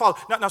your father.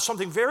 Now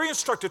something very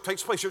instructive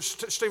takes place.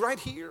 Stay right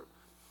here.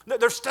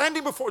 They're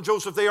standing before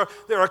Joseph.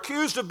 They're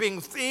accused of being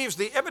thieves.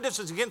 The evidence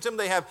is against them.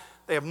 They have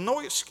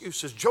no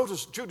excuses.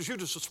 Judas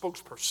is a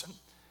spokesperson.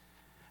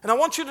 And I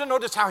want you to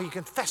notice how he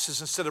confesses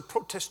instead of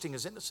protesting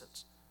his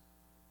innocence.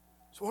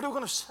 So what are we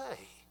going to say?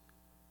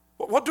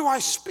 What do I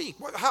speak?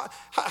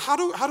 How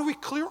do we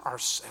clear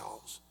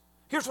ourselves?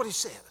 Here's what he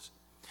says.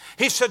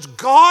 He says,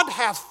 God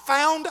hath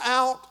found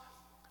out,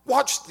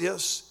 watch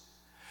this,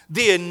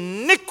 the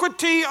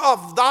iniquity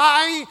of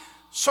thy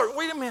servant.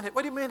 Wait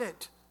a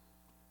minute.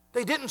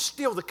 They didn't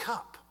steal the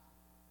cup.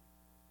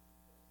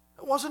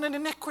 It wasn't an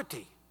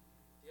iniquity.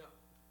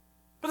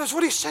 But that's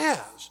what he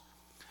says.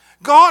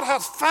 God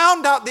hath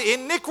found out the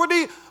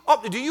iniquity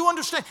of, do you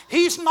understand?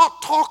 He's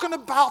not talking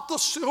about the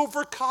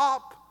silver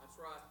cup.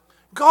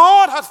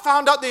 God hath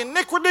found out the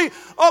iniquity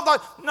of thy.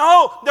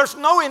 No, there's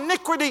no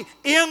iniquity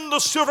in the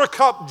silver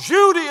cup.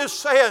 Judah is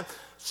saying,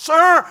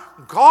 sir,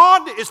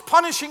 God is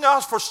punishing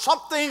us for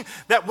something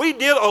that we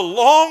did a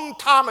long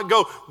time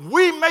ago.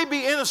 We may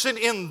be innocent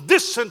in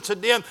this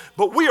incident,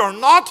 but we are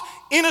not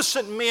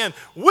innocent men.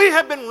 We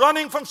have been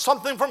running from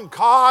something from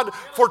God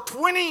for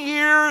 20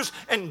 years,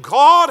 and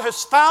God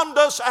has found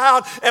us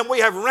out, and we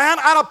have ran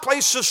out of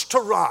places to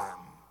run.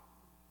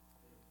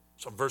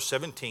 So in verse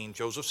 17,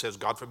 Joseph says,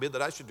 God forbid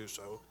that I should do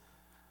so.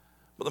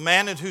 But the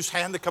man in whose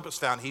hand the cup is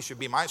found, he should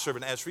be my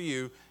servant. As for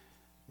you,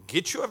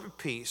 get you up in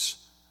peace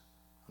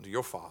unto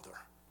your father.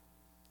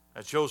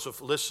 As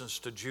Joseph listens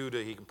to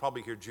Judah, he can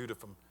probably hear Judah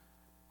from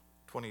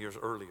 20 years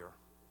earlier.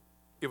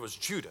 It was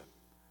Judah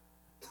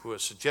who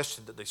had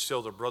suggested that they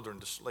sell their brother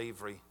into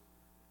slavery.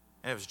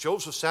 And as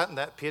Joseph sat in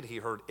that pit, he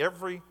heard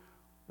every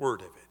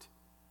word of it.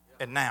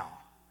 And now,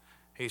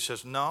 he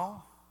says,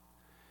 no.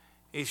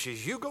 He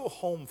says, you go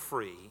home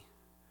free,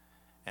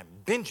 and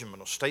Benjamin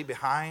will stay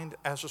behind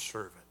as a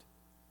servant.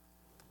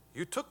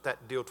 You took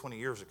that deal 20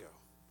 years ago.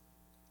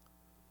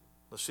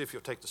 Let's see if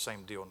you'll take the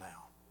same deal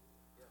now.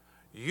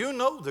 You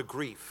know the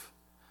grief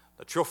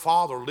that your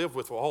father lived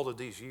with for all of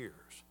these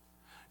years.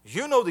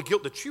 You know the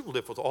guilt that you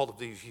lived with all of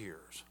these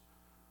years.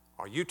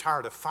 Are you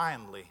tired of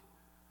finally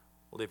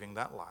living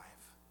that life?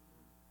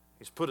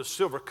 He's put a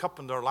silver cup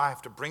in their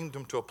life to bring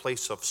them to a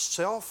place of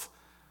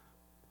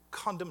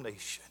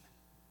self-condemnation.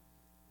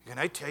 Can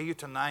I tell you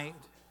tonight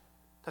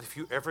that if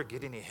you ever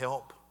get any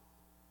help,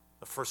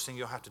 the first thing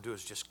you'll have to do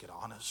is just get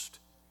honest.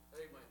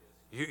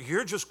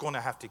 You're just going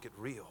to have to get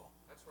real.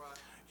 That's right.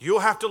 You'll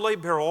have to lay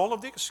bare all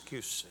of the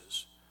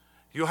excuses.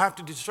 You'll have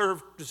to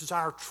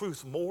desire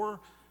truth more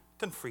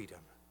than freedom.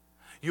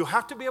 You'll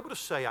have to be able to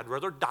say, I'd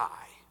rather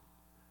die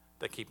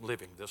than keep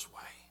living this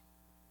way.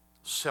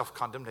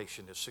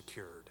 Self-condemnation is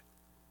secured.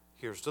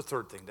 Here's the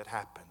third thing that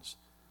happens.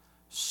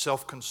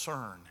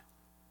 Self-concern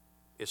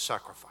is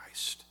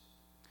sacrificed.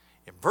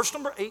 In verse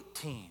number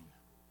 18,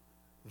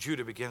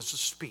 Judah begins to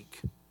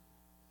speak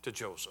to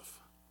Joseph.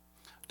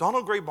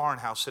 Donald Gray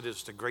Barnhouse said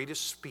it's the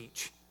greatest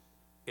speech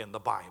in the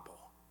Bible.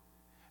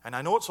 And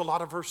I know it's a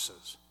lot of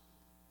verses,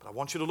 but I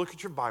want you to look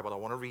at your Bible. I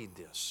want to read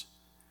this.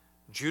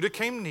 Judah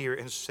came near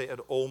and said,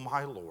 O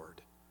my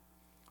Lord,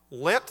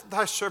 let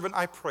thy servant,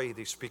 I pray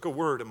thee, speak a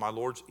word in my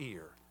Lord's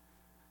ear.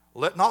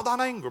 Let not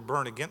thine anger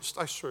burn against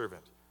thy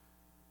servant,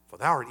 for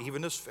thou art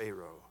even as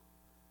Pharaoh.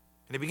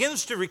 And he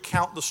begins to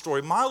recount the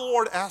story. My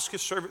Lord asked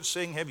his servant,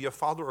 saying, have you a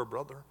father or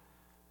brother?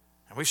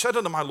 And we said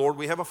unto my Lord,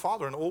 we have a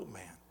father, an old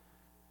man,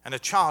 and a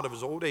child of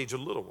his old age, a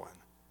little one.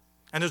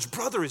 And his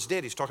brother is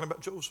dead. He's talking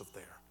about Joseph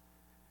there.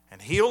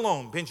 And he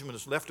alone, Benjamin,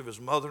 is left of his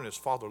mother, and his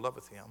father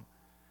loveth him.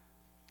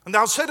 And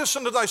thou saidst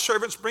unto thy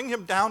servants, bring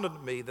him down unto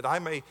me, that I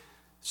may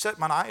set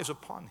mine eyes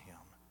upon him.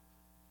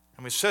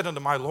 And we said unto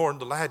my Lord,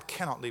 the lad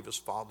cannot leave his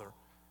father,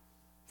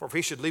 for if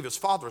he should leave his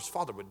father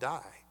would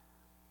die.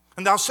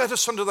 And thou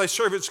saidst unto thy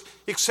servants,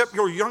 except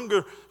your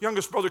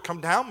youngest brother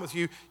come down with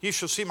you, ye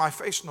shall see my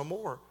face no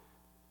more.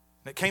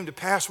 And it came to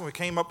pass when we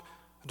came up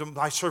to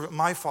thy servant,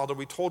 my father,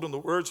 we told him the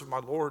words of my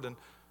Lord, and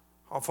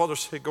our father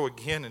said, go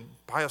again and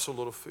buy us a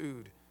little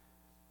food.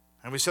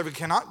 And we said, we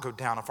cannot go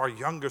down if our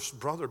youngest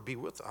brother be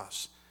with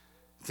us.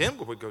 Then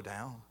we would go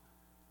down.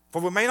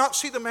 For we may not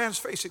see the man's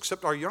face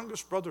except our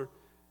youngest brother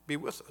be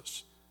with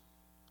us.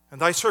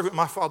 And thy servant,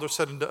 my father,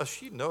 said unto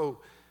us, ye know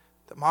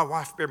that my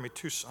wife bare me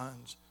 2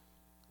 sons.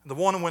 And the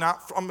one went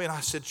out from me, and I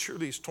said,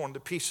 surely he's torn to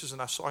pieces,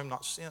 and I saw him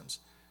not since.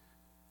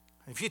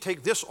 And if you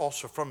take this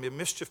also from me,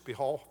 mischief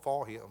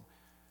befall him.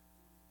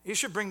 He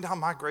should bring down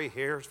my gray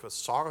hairs with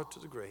sorrow to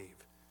the grave.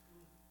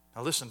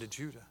 Now listen to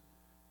Judah.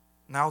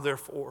 Now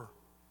therefore,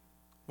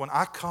 when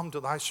I come to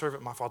thy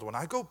servant, my father, when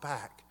I go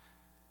back,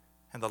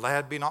 and the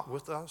lad be not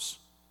with us,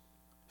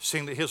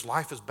 seeing that his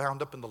life is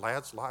bound up in the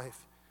lad's life,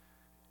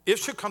 it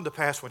should come to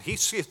pass when he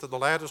seeth that the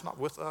lad is not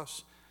with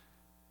us,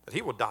 that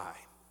he will die.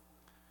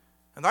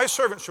 And thy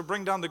servant shall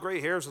bring down the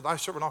gray hairs of thy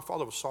servant our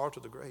father with sorrow to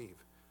the grave.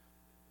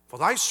 For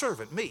thy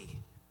servant, me,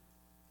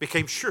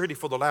 became surety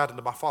for the lad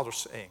unto my father,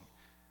 saying,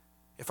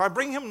 if I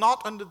bring him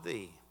not unto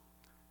thee,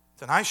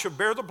 then I shall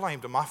bear the blame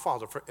to my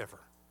father forever.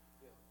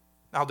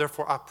 Now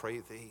therefore I pray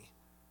thee,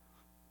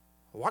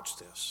 watch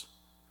this,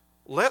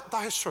 let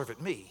thy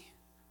servant, me,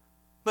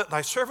 let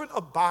thy servant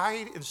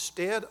abide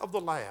instead of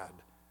the lad,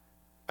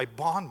 a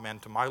bondman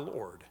to my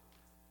Lord,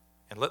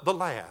 and let the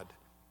lad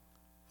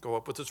go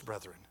up with his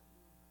brethren.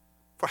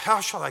 For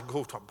how shall I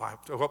go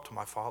up to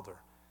my father?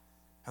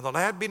 And the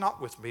lad be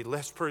not with me,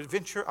 lest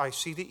peradventure I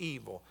see the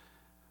evil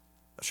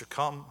that should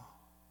come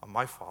on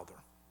my father.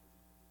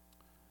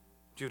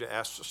 Judah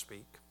asks to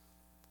speak.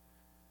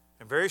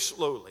 And very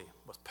slowly,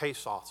 with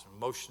pathos and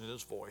motion in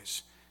his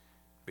voice,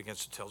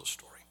 begins to tell the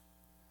story.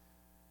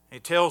 And he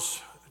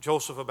tells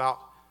Joseph about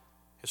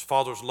his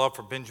father's love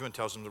for Benjamin,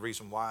 tells him the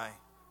reason why.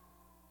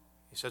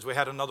 He says, we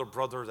had another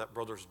brother. That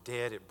brother's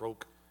dead. It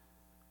broke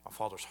my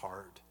father's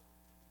heart.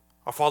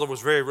 Our father was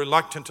very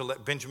reluctant to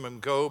let Benjamin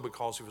go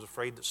because he was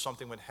afraid that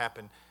something would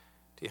happen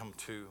to him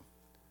too.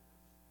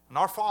 And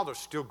our father's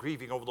still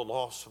grieving over the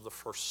loss of the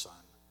first son.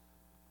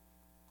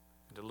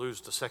 And to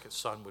lose the second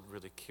son would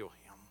really kill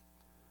him.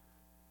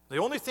 The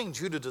only thing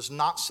Judah does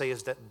not say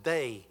is that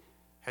they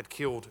had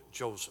killed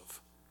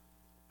Joseph.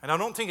 And I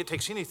don't think it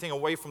takes anything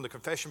away from the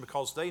confession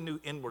because they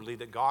knew inwardly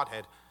that God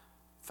had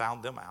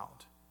found them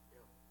out.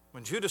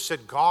 When Judah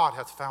said, God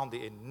hath found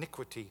the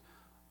iniquity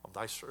of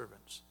thy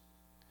servants.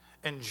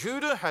 And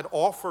Judah had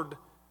offered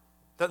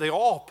that they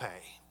all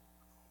pay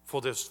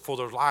for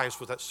their lives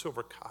with that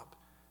silver cup.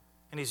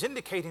 And he's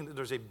indicating that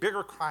there's a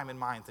bigger crime in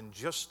mind than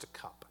just the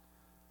cup.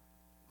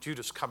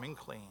 Judah's coming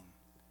clean.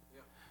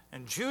 Yeah.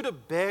 And Judah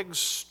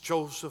begs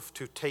Joseph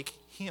to take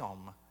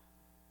him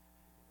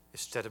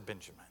instead of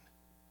Benjamin.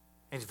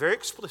 And he's very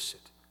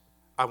explicit.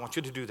 I want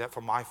you to do that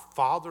for my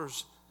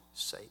father's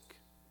sake.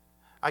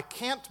 I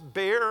can't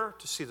bear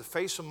to see the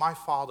face of my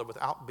father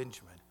without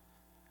Benjamin.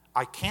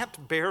 I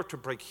can't bear to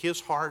break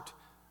his heart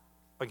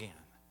again.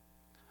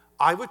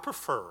 I would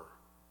prefer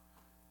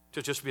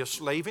to just be a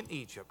slave in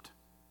Egypt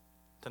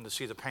than to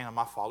see the pain on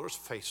my father's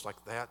face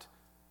like that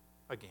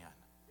again.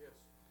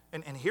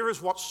 Yes. And here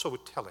is what's so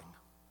telling.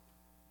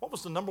 What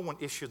was the number one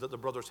issue that the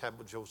brothers had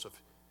with Joseph?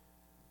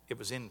 It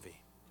was envy.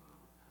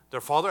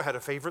 Their father had a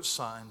favorite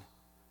son,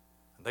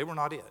 and they were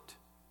not it.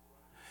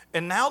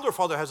 And now their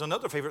father has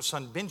another favorite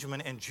son,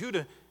 Benjamin, and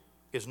Judah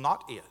is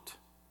not it.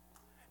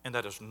 And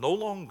that is no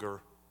longer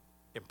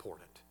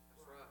important.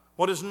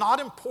 What is not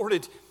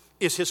important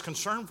is his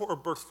concern for a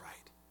birthright.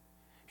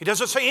 He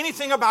doesn't say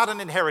anything about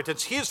an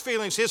inheritance, his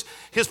feelings,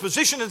 his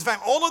position in the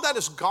family. All of that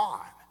is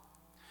gone.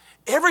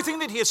 Everything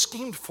that he had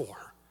schemed for,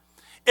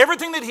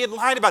 everything that he had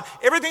lied about,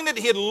 everything that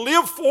he had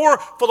lived for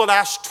the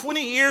last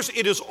 20 years,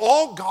 it is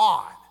all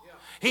gone.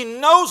 He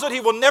knows that he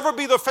will never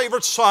be the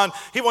favorite son.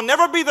 He will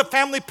never be the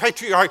family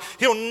patriarch.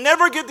 He'll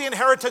never get the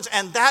inheritance,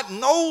 and that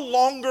no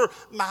longer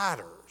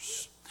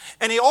matters.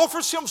 And he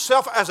offers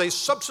himself as a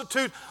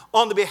substitute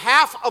on the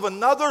behalf of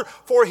another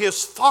for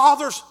his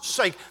father's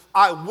sake.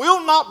 I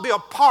will not be a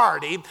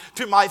party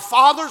to my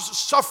father's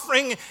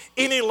suffering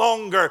any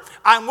longer.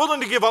 I'm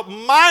willing to give up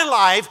my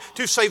life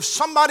to save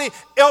somebody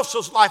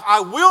else's life.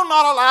 I will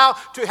not allow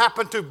to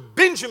happen to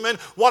Benjamin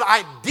what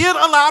I did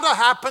allow to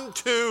happen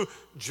to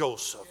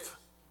Joseph.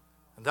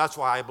 And that's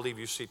why I believe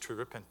you see true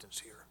repentance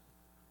here.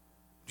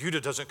 Judah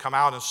doesn't come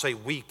out and say,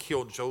 we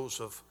killed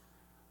Joseph.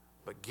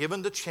 But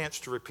given the chance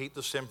to repeat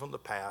the sin from the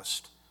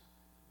past,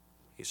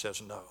 he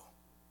says no.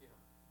 Yeah.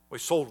 We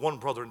sold one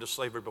brother into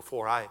slavery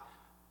before.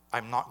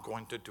 I'm not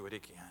going to do it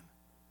again.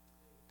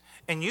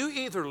 And you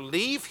either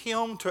leave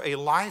him to a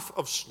life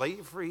of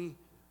slavery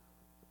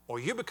or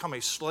you become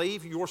a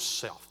slave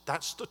yourself.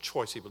 That's the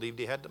choice he believed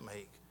he had to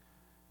make.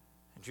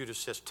 And Judah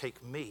says,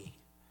 take me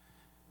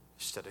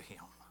instead of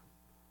him.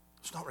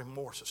 It's not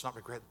remorse. It's not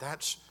regret.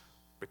 That's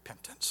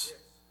repentance. Yeah.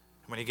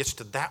 And when he gets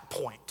to that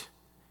point,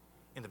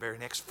 in the very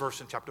next verse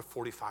in chapter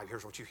 45,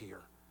 here's what you hear.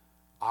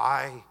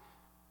 I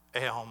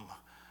am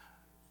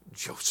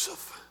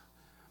Joseph.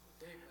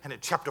 And in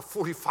chapter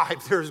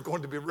 45, there is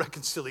going to be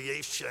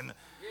reconciliation.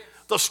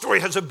 The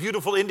story has a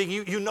beautiful ending.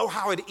 You know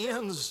how it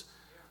ends,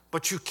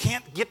 but you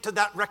can't get to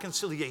that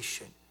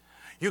reconciliation.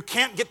 You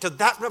can't get to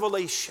that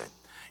revelation.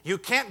 You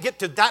can't get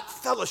to that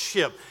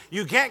fellowship.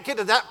 You can't get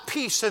to that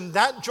peace and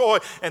that joy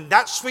and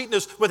that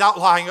sweetness without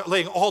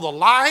laying all the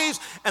lies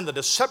and the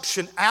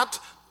deception at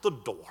the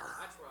door.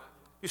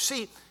 You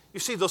see,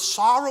 the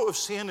sorrow of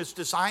sin is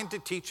designed to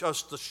teach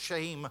us the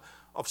shame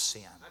of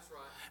sin. That's right.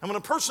 And when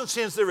a person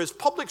sins, there is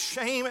public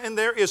shame and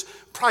there is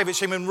private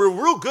shame. And we're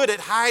real good at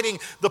hiding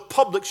the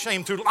public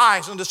shame through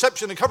lies and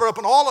deception and cover up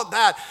and all of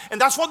that. And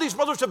that's what these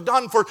brothers have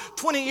done for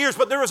 20 years.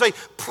 But there is a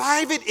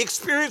private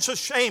experience of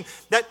shame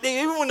that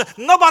even when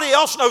nobody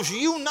else knows,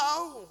 you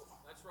know.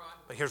 That's right.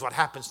 But here's what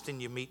happens. Then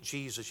you meet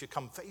Jesus. You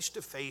come face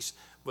to face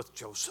with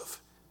Joseph.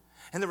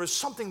 And there is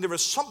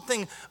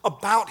something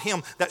about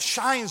him that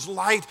shines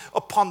light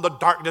upon the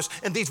darkness.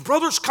 And these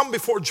brothers come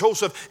before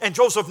Joseph, and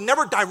Joseph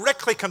never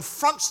directly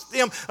confronts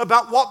them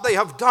about what they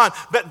have done.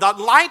 But the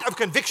light of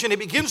conviction, it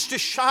begins to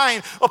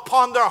shine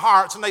upon their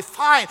hearts. And they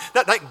find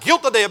that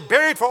guilt that they have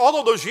buried for all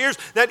of those years,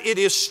 that it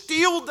is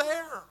still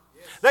there.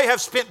 They have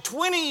spent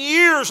 20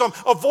 years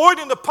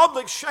avoiding the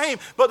public shame,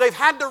 but they've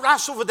had to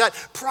wrestle with that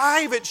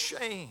private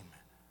shame.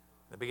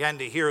 They began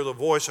to hear the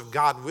voice of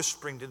God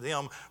whispering to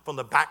them from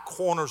the back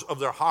corners of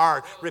their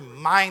heart,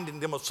 reminding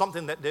them of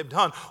something that they've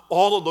done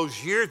all of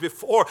those years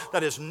before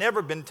that has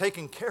never been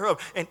taken care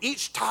of. And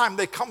each time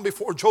they come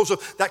before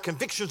Joseph, that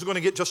conviction is going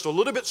to get just a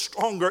little bit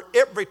stronger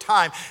every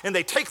time. And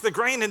they take the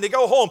grain and they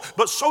go home,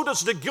 but so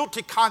does the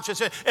guilty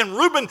conscience. And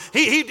Reuben,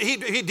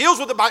 he deals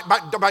with it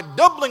by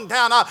doubling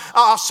down.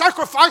 I'll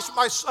sacrifice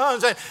my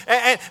sons.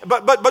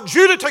 But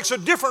Judah takes a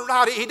different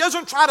route. He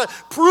doesn't try to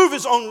prove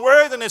his own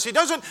worthiness. He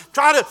doesn't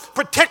try to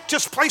protect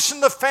his place in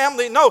the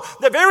family. No,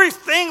 the very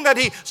thing that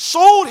he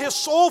sold his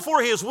soul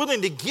for, he is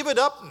willing to give it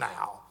up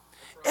now.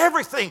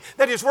 Everything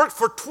that he's worked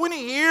for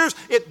 20 years,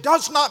 it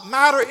does not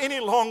matter any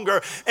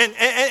longer.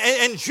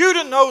 And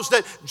Judah knows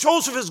that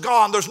Joseph is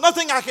gone. There's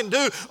nothing I can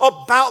do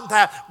about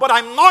that. But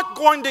I'm not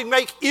going to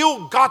make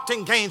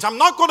ill-gotten gains. I'm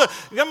going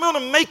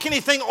to make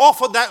anything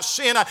off of that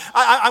sin.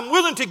 I'm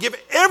willing to give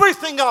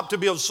everything up to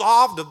be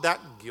absolved of that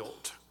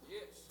guilt.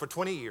 For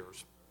 20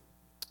 years.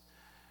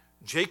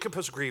 Jacob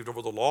has grieved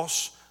over the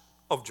loss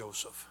of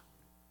Joseph.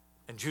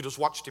 And Judah's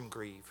watched him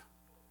grieve,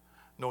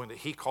 knowing that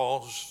he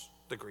caused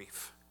the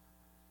grief.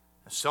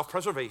 And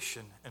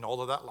self-preservation and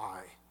all of that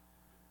lie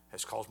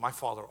has caused my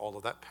father all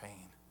of that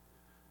pain.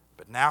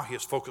 But now he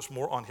is focused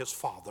more on his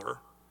father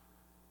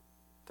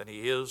than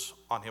he is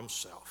on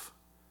himself.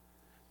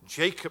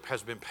 Jacob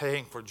has been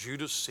paying for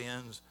Judah's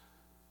sins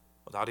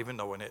without even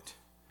knowing it.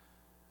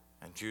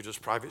 And Judah's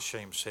private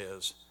shame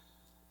says,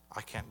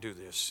 I can't do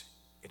this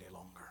any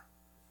longer.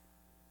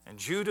 And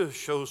Judah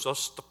shows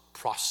us the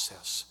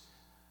process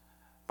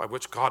by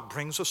which God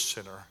brings a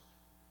sinner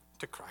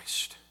to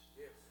Christ.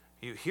 Yes.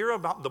 You hear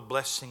about the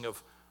blessing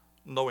of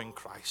knowing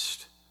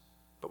Christ,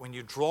 but when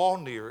you draw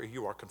near,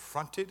 you are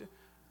confronted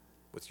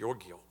with your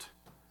guilt.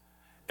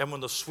 And when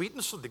the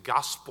sweetness of the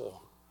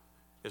gospel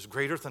is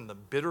greater than the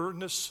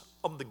bitterness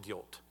of the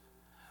guilt,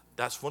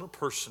 that's when a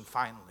person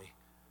finally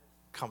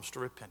comes to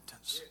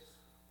repentance. Yes.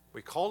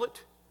 We call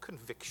it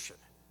conviction.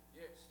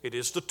 It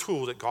is the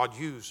tool that God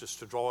uses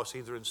to draw us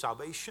either in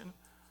salvation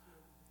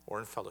or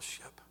in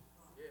fellowship.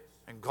 Yes.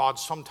 And God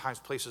sometimes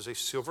places a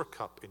silver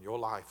cup in your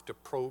life to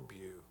probe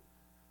you,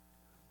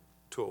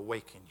 to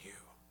awaken you.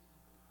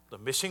 The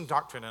missing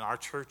doctrine in our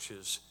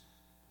churches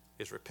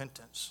is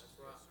repentance.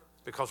 Right.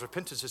 Because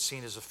repentance is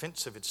seen as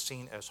offensive, it's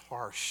seen as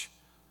harsh.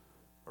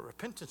 But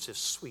repentance is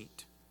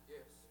sweet.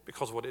 Yes.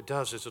 Because what it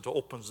does is it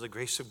opens the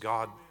grace of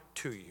God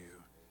to you.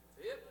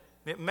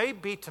 It may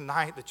be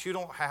tonight that you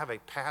don't have a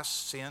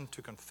past sin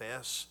to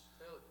confess,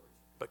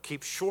 but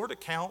keep short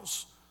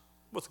accounts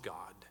with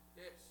God.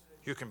 Yes.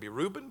 You can be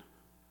Reuben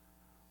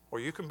or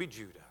you can be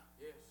Judah.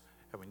 Yes.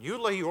 And when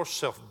you lay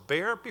yourself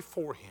bare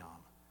before him,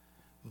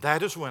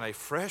 that is when a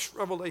fresh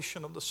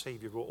revelation of the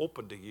Savior will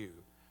open to you.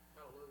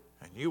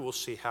 Hallelujah. And you will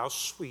see how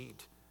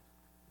sweet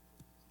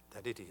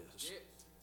that it is. Yes.